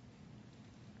laughs.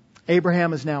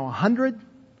 Abraham is now 100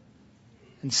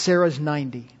 and Sarah's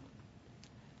 90.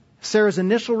 Sarah's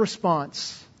initial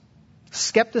response,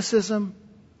 skepticism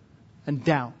and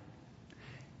doubt.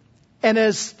 And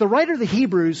as the writer of the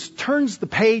Hebrews turns the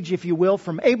page, if you will,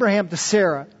 from Abraham to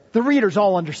Sarah, the readers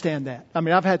all understand that. I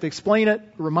mean, I've had to explain it,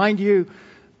 remind you,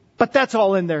 but that's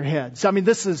all in their heads. I mean,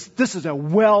 this is a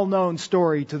well-known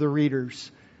story to the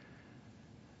readers.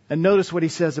 And notice what he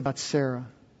says about Sarah.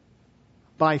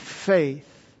 By faith,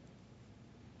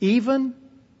 even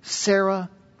Sarah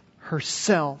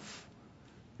herself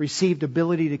received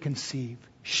ability to conceive.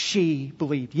 She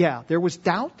believed. Yeah, there was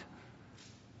doubt.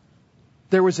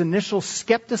 There was initial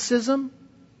skepticism.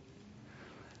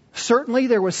 Certainly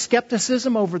there was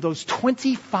skepticism over those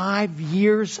 25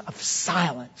 years of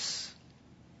silence.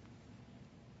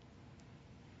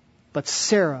 But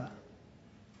Sarah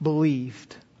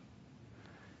believed.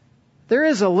 There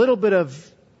is a little bit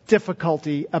of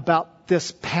difficulty about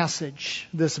this passage,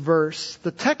 this verse.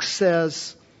 The text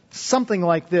says something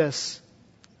like this.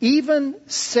 Even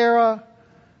Sarah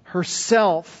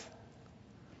herself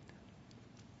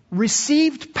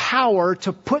received power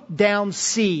to put down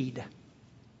seed.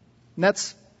 And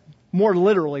that's more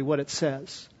literally what it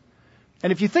says.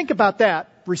 And if you think about that,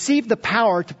 received the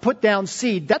power to put down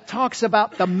seed, that talks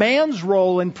about the man's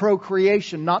role in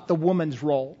procreation, not the woman's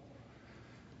role.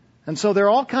 And so there are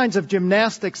all kinds of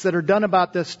gymnastics that are done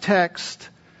about this text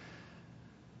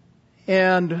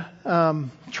and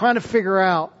trying to figure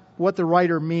out what the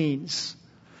writer means.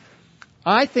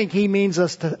 I think he means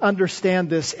us to understand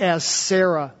this as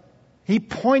Sarah. He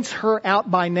points her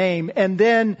out by name and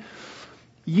then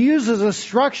uses a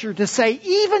structure to say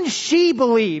even she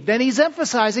believed. And he's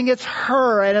emphasizing it's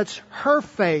her and it's her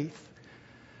faith.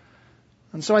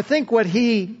 And so I think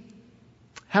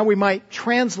how we might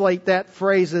translate that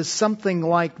phrase is something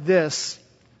like this.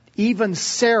 Even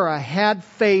Sarah had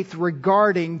faith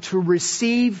regarding to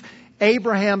receive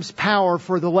Abraham's power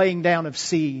for the laying down of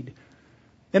seed.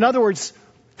 In other words,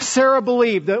 Sarah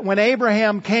believed that when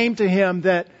Abraham came to him,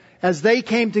 that as they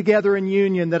came together in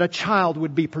union, that a child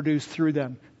would be produced through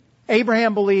them.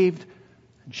 Abraham believed,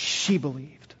 and she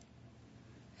believed.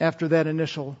 After that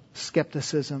initial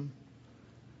skepticism.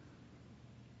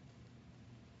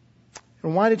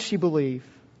 And why did she believe?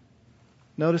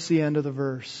 Notice the end of the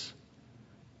verse.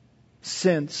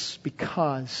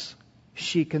 Because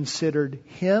she considered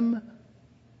him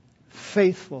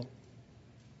faithful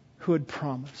who had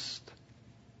promised.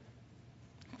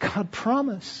 God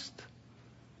promised.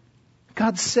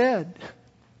 God said.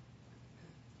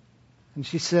 And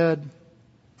she said,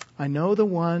 I know the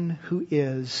one who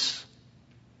is,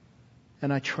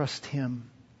 and I trust Him.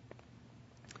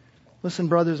 Listen,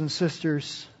 brothers and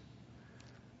sisters,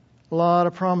 a lot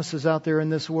of promises out there in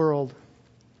this world.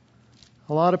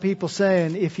 A lot of people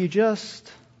saying, a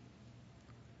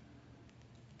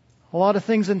lot of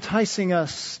things enticing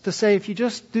us to say, if you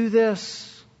just do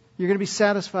this, you're going to be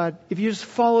satisfied. If you just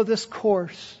follow this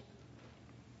course,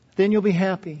 then you'll be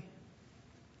happy.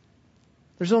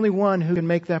 There's only one who can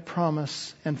make that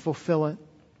promise and fulfill it.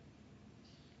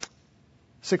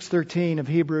 6:13 of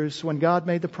Hebrews, when God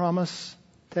made the promise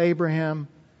to Abraham,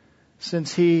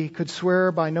 since he could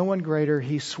swear by no one greater,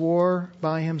 he swore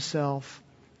by himself.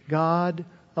 God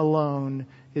alone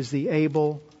is the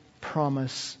able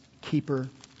promise keeper.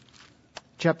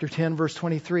 Chapter 10, verse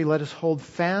 23, let us hold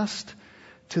fast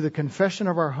to the confession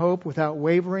of our hope without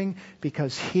wavering,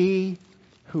 because He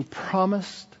who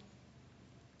promised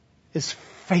is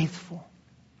faithful.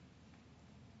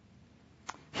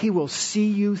 He will see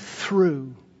you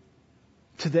through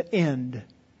to the end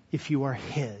if you are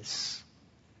His.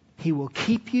 He will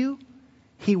keep you.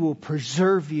 He will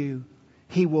preserve you.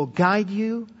 He will guide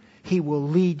you. He will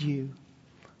lead you.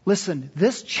 Listen,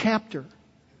 this chapter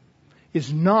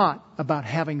is not about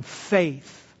having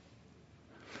faith.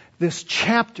 This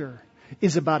chapter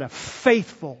is about a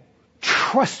faithful,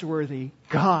 trustworthy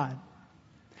God.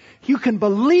 You can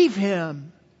believe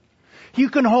Him. You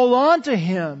can hold on to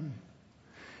Him.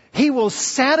 He will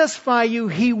satisfy you.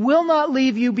 He will not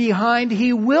leave you behind.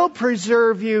 He will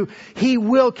preserve you. He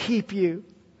will keep you.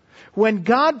 When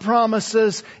God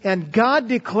promises and God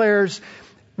declares,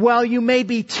 while you may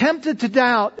be tempted to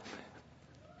doubt,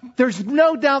 there's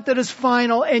no doubt that it's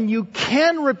final, and you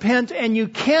can repent and you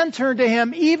can turn to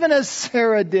Him, even as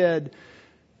Sarah did,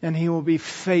 and He will be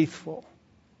faithful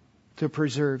to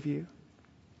preserve you.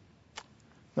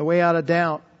 The way out of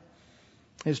doubt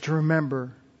is to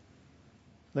remember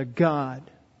that God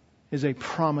is a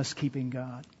promise-keeping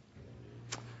God.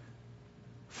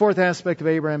 Fourth aspect of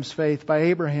Abraham's faith, by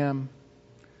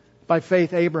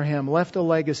faith Abraham left a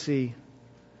legacy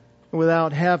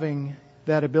without having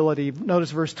that ability.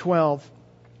 Notice verse 12.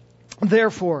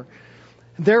 Therefore,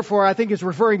 I think it's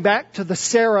referring back to the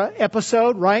Sarah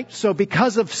episode, right? So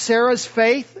because of Sarah's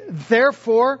faith,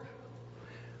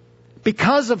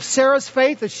 because of Sarah's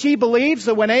faith that she believes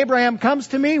that when Abraham comes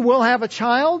to me, we'll have a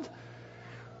child,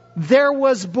 there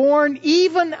was born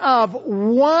even of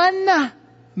one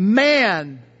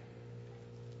man,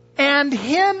 and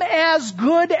him as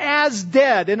good as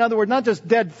dead. In other words, not just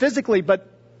dead physically, but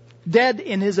dead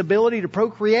in his ability to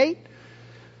procreate.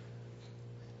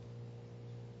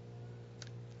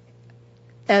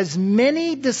 As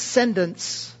many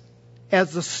descendants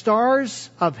as the stars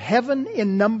of heaven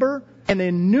in number, and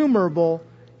innumerable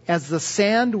as the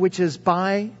sand which is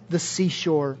by the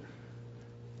seashore.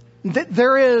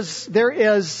 There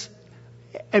is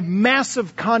a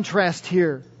massive contrast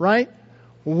here, right?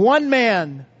 One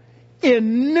man,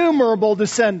 innumerable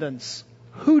descendants.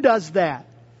 Who does that?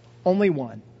 Only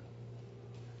one.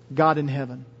 God in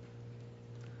heaven.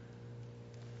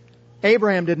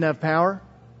 Abraham didn't have power.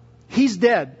 He's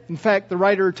dead. In fact, the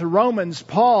writer to Romans,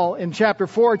 Paul, in chapter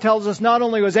 4 tells us not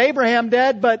only was Abraham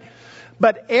dead, but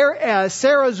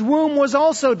Sarah's womb was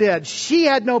also dead. She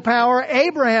had no power.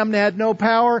 Abraham had no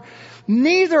power.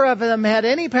 Neither of them had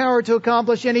any power to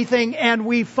accomplish anything, and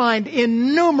we find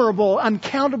innumerable,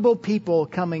 uncountable people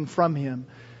coming from him.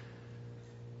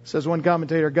 Says one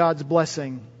commentator, God's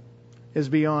blessing is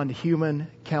beyond human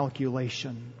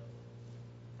calculation.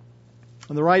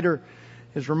 And the writer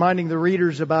is reminding the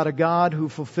readers about a God who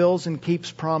fulfills and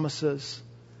keeps promises.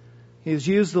 He has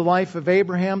used the life of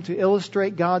Abraham to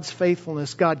illustrate God's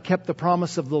faithfulness. God kept the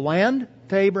promise of the land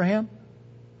to Abraham.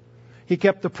 He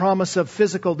kept the promise of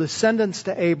physical descendants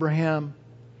to Abraham.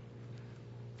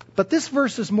 But this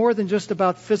verse is more than just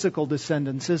about physical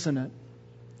descendants, isn't it?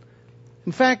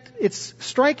 In fact, it's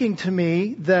striking to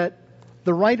me that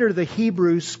the writer of the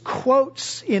Hebrews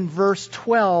quotes in verse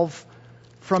 12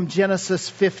 from Genesis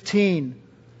 15.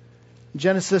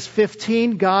 Genesis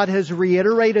 15, God has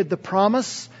reiterated the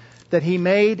promise that He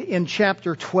made in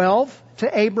chapter 12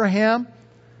 to Abraham.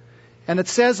 And it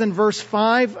says in verse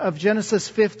 5 of Genesis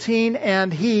 15,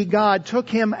 and He, God, took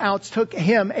him,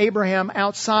 Abraham,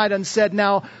 outside and said,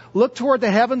 now look toward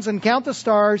the heavens and count the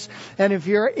stars, and if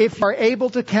you are able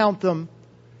to count them.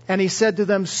 And He said to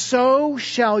them, so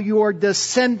shall your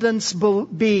descendants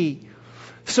be.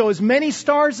 So as many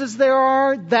stars as there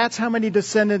are, that's how many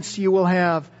descendants you will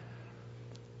have.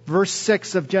 Verse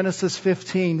 6 of Genesis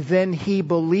 15, then he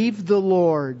believed the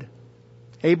Lord.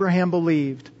 Abraham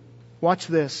believed. Watch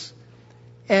this.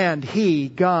 And He,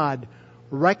 God,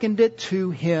 reckoned it to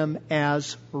him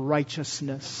as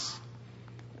righteousness.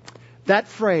 That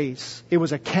phrase, it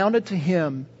was accounted to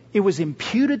him, it was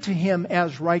imputed to him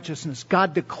as righteousness.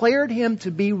 God declared him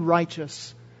to be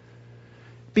righteous,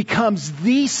 becomes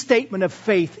the statement of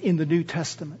faith in the New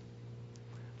Testament.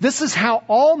 This is how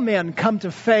all men come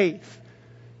to faith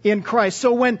in Christ.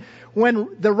 So when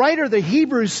the writer of the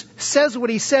Hebrews says what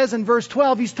he says in verse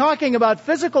 12, he's talking about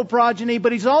physical progeny,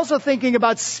 but he's also thinking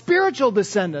about spiritual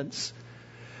descendants.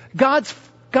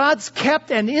 God's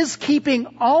kept and is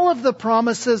keeping all of the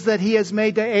promises that he has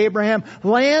made to Abraham,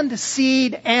 land,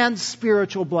 seed, and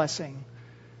spiritual blessing.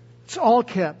 It's all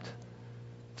kept.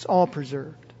 It's all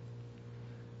preserved.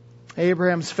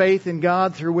 Abraham's faith in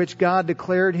God, through which God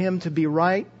declared him to be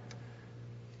right,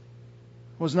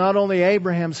 was not only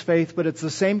Abraham's faith, but it's the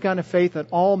same kind of faith that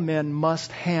all men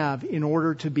must have in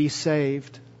order to be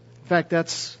saved. In fact,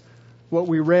 that's what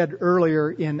we read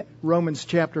earlier in Romans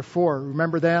chapter 4.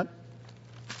 Remember that?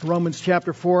 Romans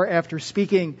chapter 4, after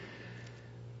speaking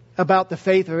about the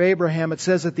faith of Abraham, it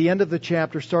says at the end of the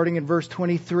chapter, starting in verse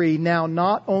 23, "Now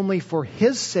not only for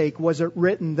his sake was it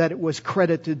written that it was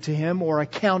credited to him, or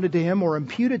accounted to him, or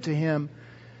imputed to him,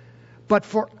 but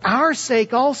for our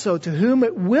sake also, to whom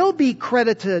it will be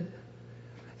credited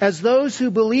as those who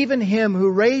believe in him who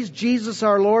raised Jesus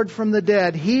our Lord from the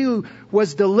dead. He who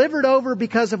was delivered over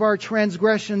because of our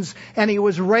transgressions, and he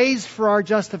was raised for our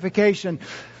justification."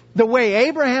 The way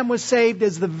Abraham was saved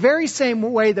is the very same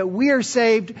way that we are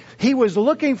saved. He was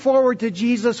looking forward to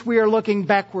Jesus. We are looking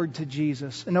backward to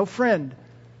Jesus. And friend,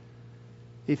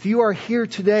 if you are here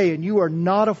today and you are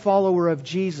not a follower of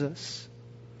Jesus,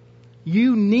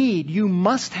 you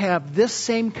must have this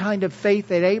same kind of faith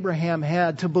that Abraham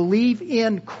had, to believe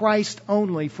in Christ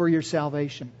only for your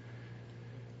salvation.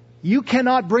 You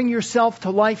cannot bring yourself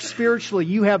to life spiritually.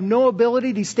 You have no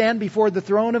ability to stand before the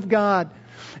throne of God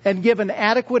and give an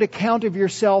adequate account of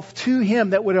yourself to him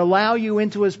that would allow you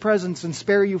into his presence and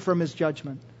spare you from his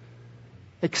judgment,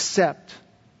 except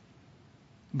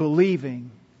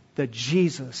believing that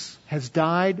Jesus has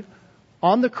died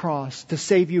on the cross to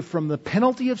save you from the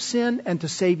penalty of sin and to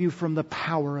save you from the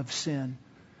power of sin.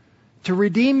 To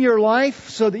redeem your life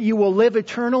so that you will live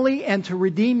eternally, and to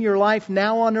redeem your life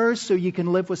now on earth so you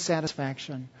can live with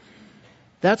satisfaction.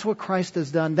 That's what Christ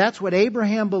has done. That's what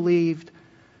Abraham believed.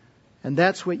 And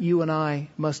that's what you and I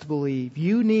must believe.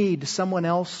 You need someone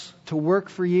else to work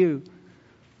for you.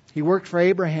 He worked for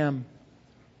Abraham,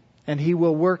 and he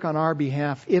will work on our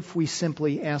behalf if we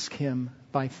simply ask him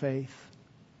by faith.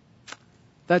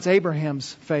 That's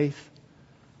Abraham's faith.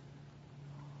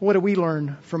 What do we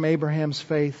learn from Abraham's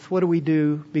faith? What do we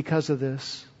do because of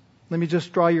this? Let me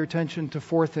just draw your attention to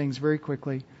 4 things very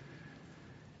quickly.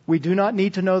 We do not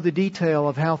need to know the detail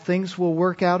of how things will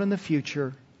work out in the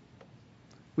future.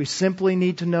 We simply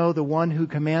need to know the one who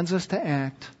commands us to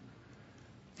act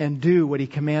and do what he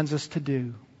commands us to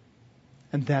do.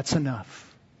 And that's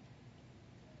enough.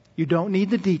 You don't need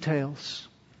the details.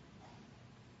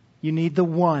 You need the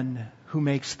one who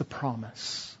makes the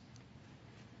promise.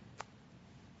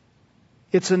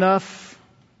 It's enough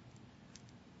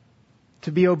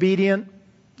to be obedient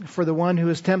for the one who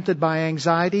is tempted by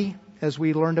anxiety, as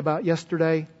we learned about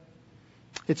yesterday.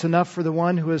 It's enough for the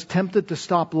one who is tempted to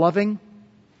stop loving,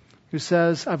 who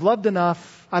says, "I've loved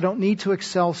enough, I don't need to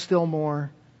excel still more."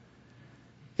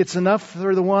 It's enough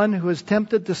for the one who is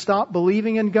tempted to stop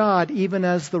believing in God, even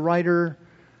as the writer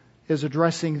is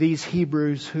addressing these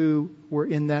Hebrews who were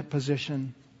in that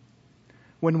position.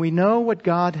 When we know what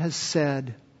God has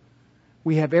said,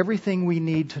 we have everything we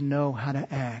need to know how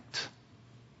to act.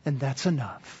 And that's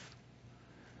enough.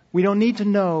 We don't need to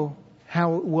know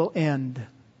how it will end.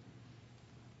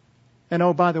 And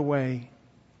oh, by the way,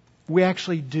 we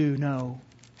actually do know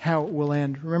how it will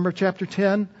end. Remember chapter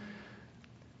 10?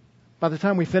 By the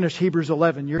time we finish Hebrews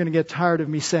 11, you're going to get tired of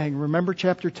me saying, remember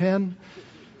chapter 10?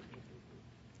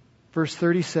 Verse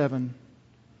 37,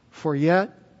 "For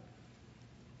yet,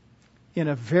 in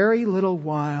a very little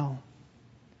while,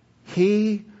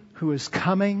 he who is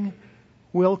coming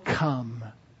will come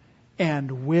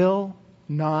and will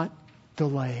not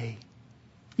delay."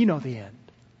 You know the end.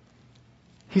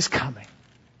 He's coming.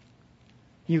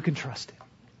 You can trust him.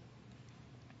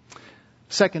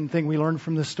 Second thing we learn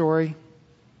from this story,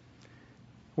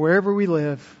 wherever we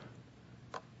live,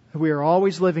 we are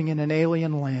always living in an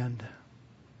alien land.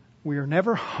 We are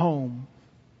never home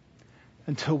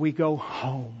until we go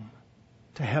home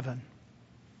to heaven.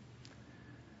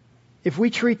 If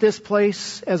we treat this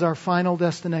place as our final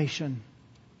destination,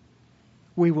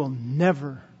 we will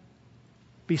never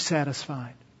be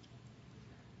satisfied.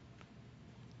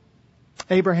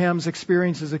 Abraham's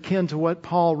experience is akin to what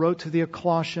Paul wrote to the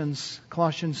Colossians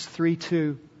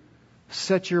 3:2.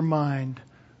 Set your mind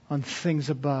on things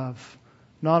above,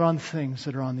 not on things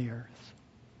that are on the earth.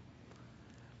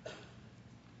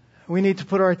 We need to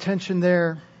put our attention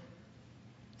there.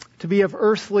 To be of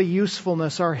earthly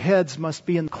usefulness, our heads must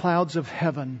be in the clouds of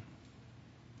heaven.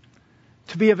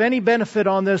 To be of any benefit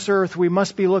on this earth, we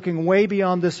must be looking way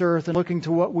beyond this earth and looking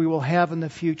to what we will have in the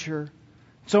future.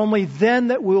 It's only then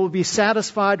that we will be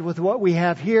satisfied with what we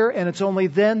have here, and it's only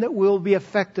then that we'll be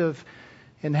effective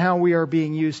in how we are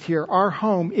being used here. Our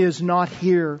home is not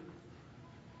here.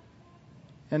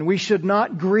 And we should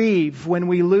not grieve when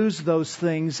we lose those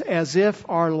things as if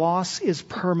our loss is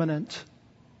permanent.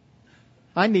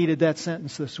 I needed that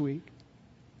sentence this week.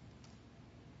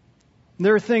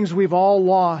 There are things we've all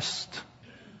lost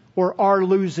or are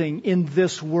losing in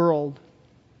this world.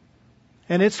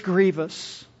 And it's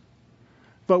grievous.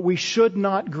 But we should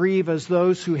not grieve as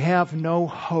those who have no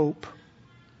hope.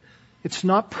 It's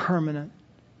not permanent.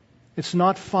 It's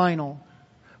not final.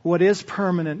 What is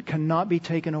permanent cannot be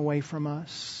taken away from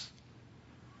us.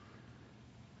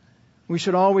 We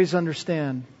should always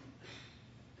understand,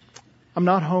 I'm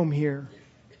not home here.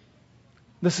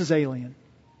 This is alien.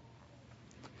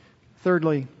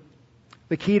 Thirdly,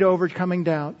 the key to overcoming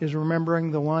doubt is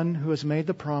remembering the one who has made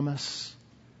the promise.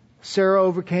 Sarah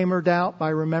overcame her doubt by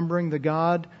remembering the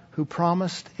God who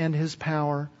promised and His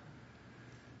power.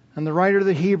 And the writer of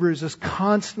the Hebrews is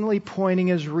constantly pointing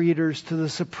his readers to the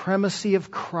supremacy of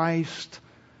Christ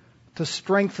to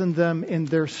strengthen them in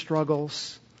their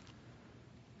struggles.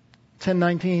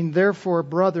 10:19, therefore,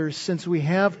 brothers, since we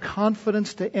have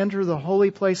confidence to enter the holy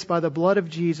place by the blood of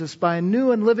Jesus, by a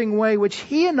new and living way which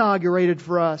He inaugurated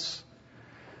for us,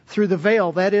 through the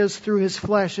veil, that is, through His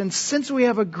flesh, and since we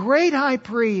have a great high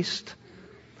priest,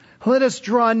 let us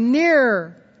draw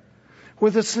near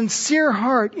with a sincere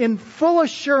heart, in full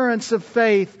assurance of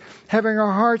faith, having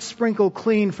our hearts sprinkled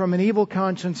clean from an evil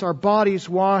conscience, our bodies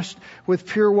washed with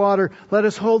pure water. Let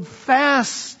us hold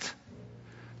fast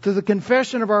to the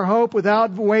confession of our hope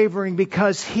without wavering,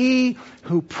 because He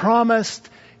who promised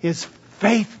is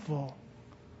faithful.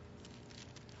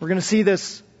 We're going to see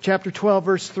this, chapter 12,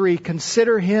 verse 3.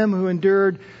 Consider Him who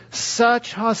endured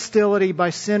such hostility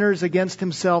by sinners against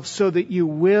Himself, so that you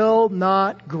will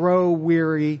not grow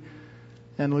weary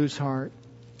and lose heart.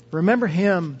 Remember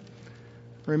Him.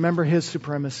 Remember His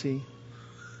supremacy.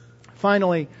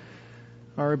 Finally,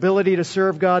 our ability to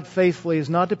serve God faithfully is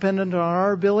not dependent on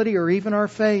our ability or even our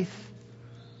faith.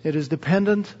 It is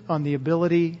dependent on the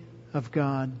ability of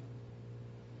God.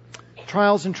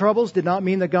 Trials and troubles did not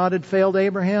mean that God had failed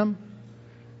Abraham,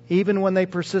 even when they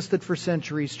persisted for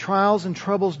centuries. Trials and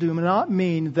troubles do not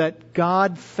mean that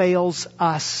God fails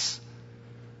us.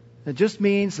 It just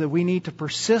means that we need to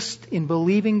persist in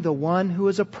believing the one who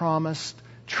is a promise,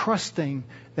 trusting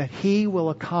that He will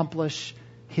accomplish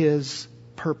His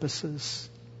purposes.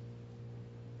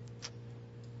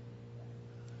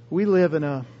 We live in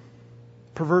a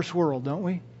perverse world, don't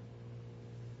we?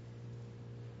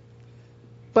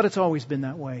 But it's always been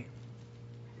that way.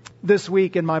 This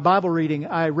week in my Bible reading,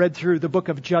 I read through the book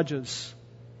of Judges.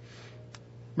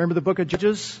 Remember the book of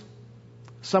Judges?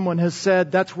 Someone has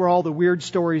said that's where all the weird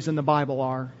stories in the Bible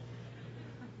are.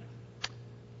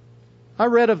 I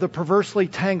read of the perversely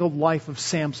tangled life of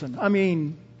Samson. I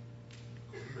mean,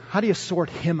 how do you sort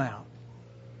him out?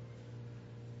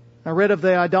 I read of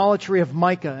the idolatry of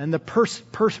Micah and the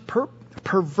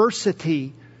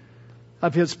perversity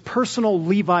of his personal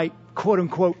Levite,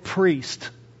 quote-unquote,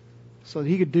 priest, so that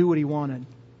he could do what he wanted.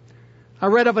 I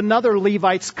read of another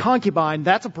Levite's concubine.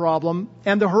 That's a problem.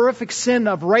 And the horrific sin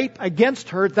of rape against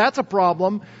her. That's a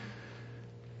problem.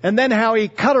 And then how he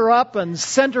cut her up and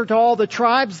sent her to all the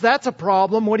tribes. That's a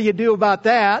problem. What do you do about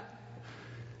that?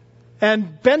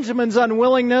 And Benjamin's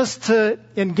unwillingness to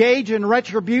engage in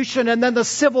retribution. And then the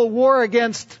civil war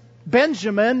against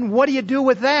Benjamin. What do you do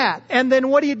with that? And then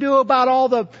what do you do about all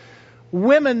the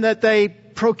women that they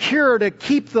procure to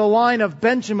keep the line of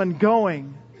Benjamin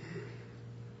going?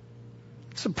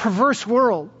 It's a perverse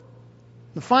world.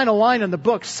 The final line in the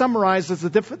book summarizes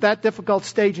that difficult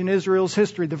stage in Israel's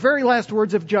history. The very last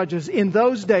words of Judges, in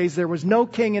those days there was no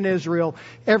king in Israel.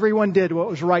 Everyone did what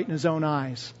was right in his own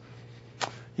eyes.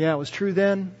 Yeah, it was true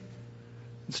then.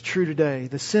 It's true today.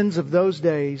 The sins of those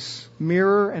days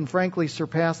mirror and frankly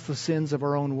surpass the sins of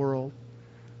our own world.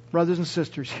 Brothers and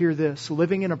sisters, hear this.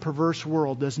 Living in a perverse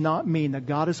world does not mean that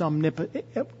God is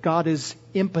omnipotent, God is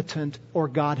impotent, or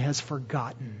God has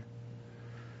forgotten.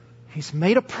 He's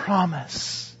made a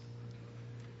promise.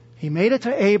 He made it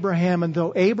to Abraham, and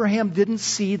though Abraham didn't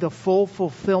see the full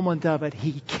fulfillment of it,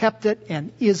 he kept it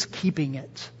and is keeping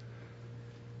it.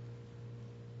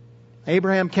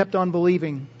 Abraham kept on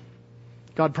believing.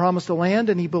 God promised a land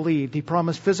and he believed. He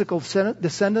promised physical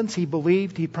descendants, he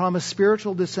believed. He promised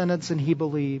spiritual descendants and he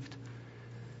believed.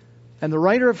 And the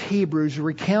writer of Hebrews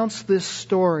recounts this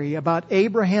story about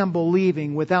Abraham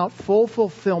believing without full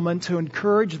fulfillment to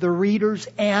encourage the readers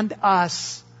and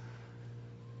us.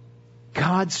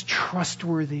 God's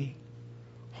trustworthy.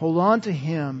 Hold on to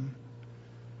Him.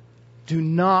 Do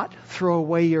not throw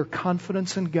away your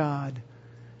confidence in God.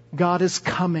 God is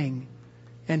coming,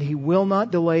 and He will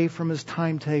not delay from His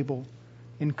timetable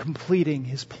in completing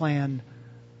His plan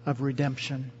of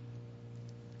redemption.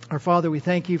 Our Father, we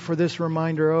thank You for this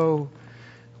reminder. Oh,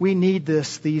 we need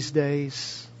this these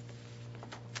days.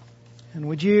 And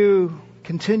would You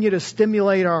continue to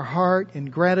stimulate our heart in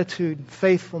gratitude,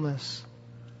 faithfulness,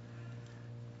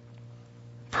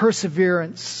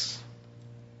 perseverance,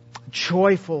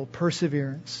 joyful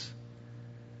perseverance,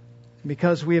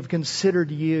 because we have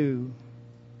considered You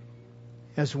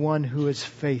as one who is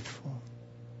faithful.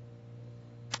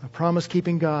 A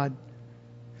promise-keeping God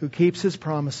who keeps His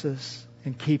promises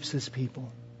and keeps His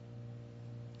people.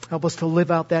 Help us to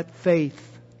live out that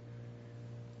faith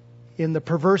in the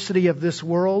perversity of this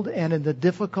world and in the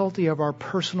difficulty of our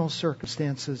personal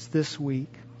circumstances this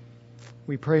week.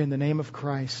 We pray in the name of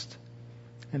Christ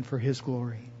and for His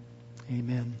glory.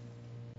 Amen.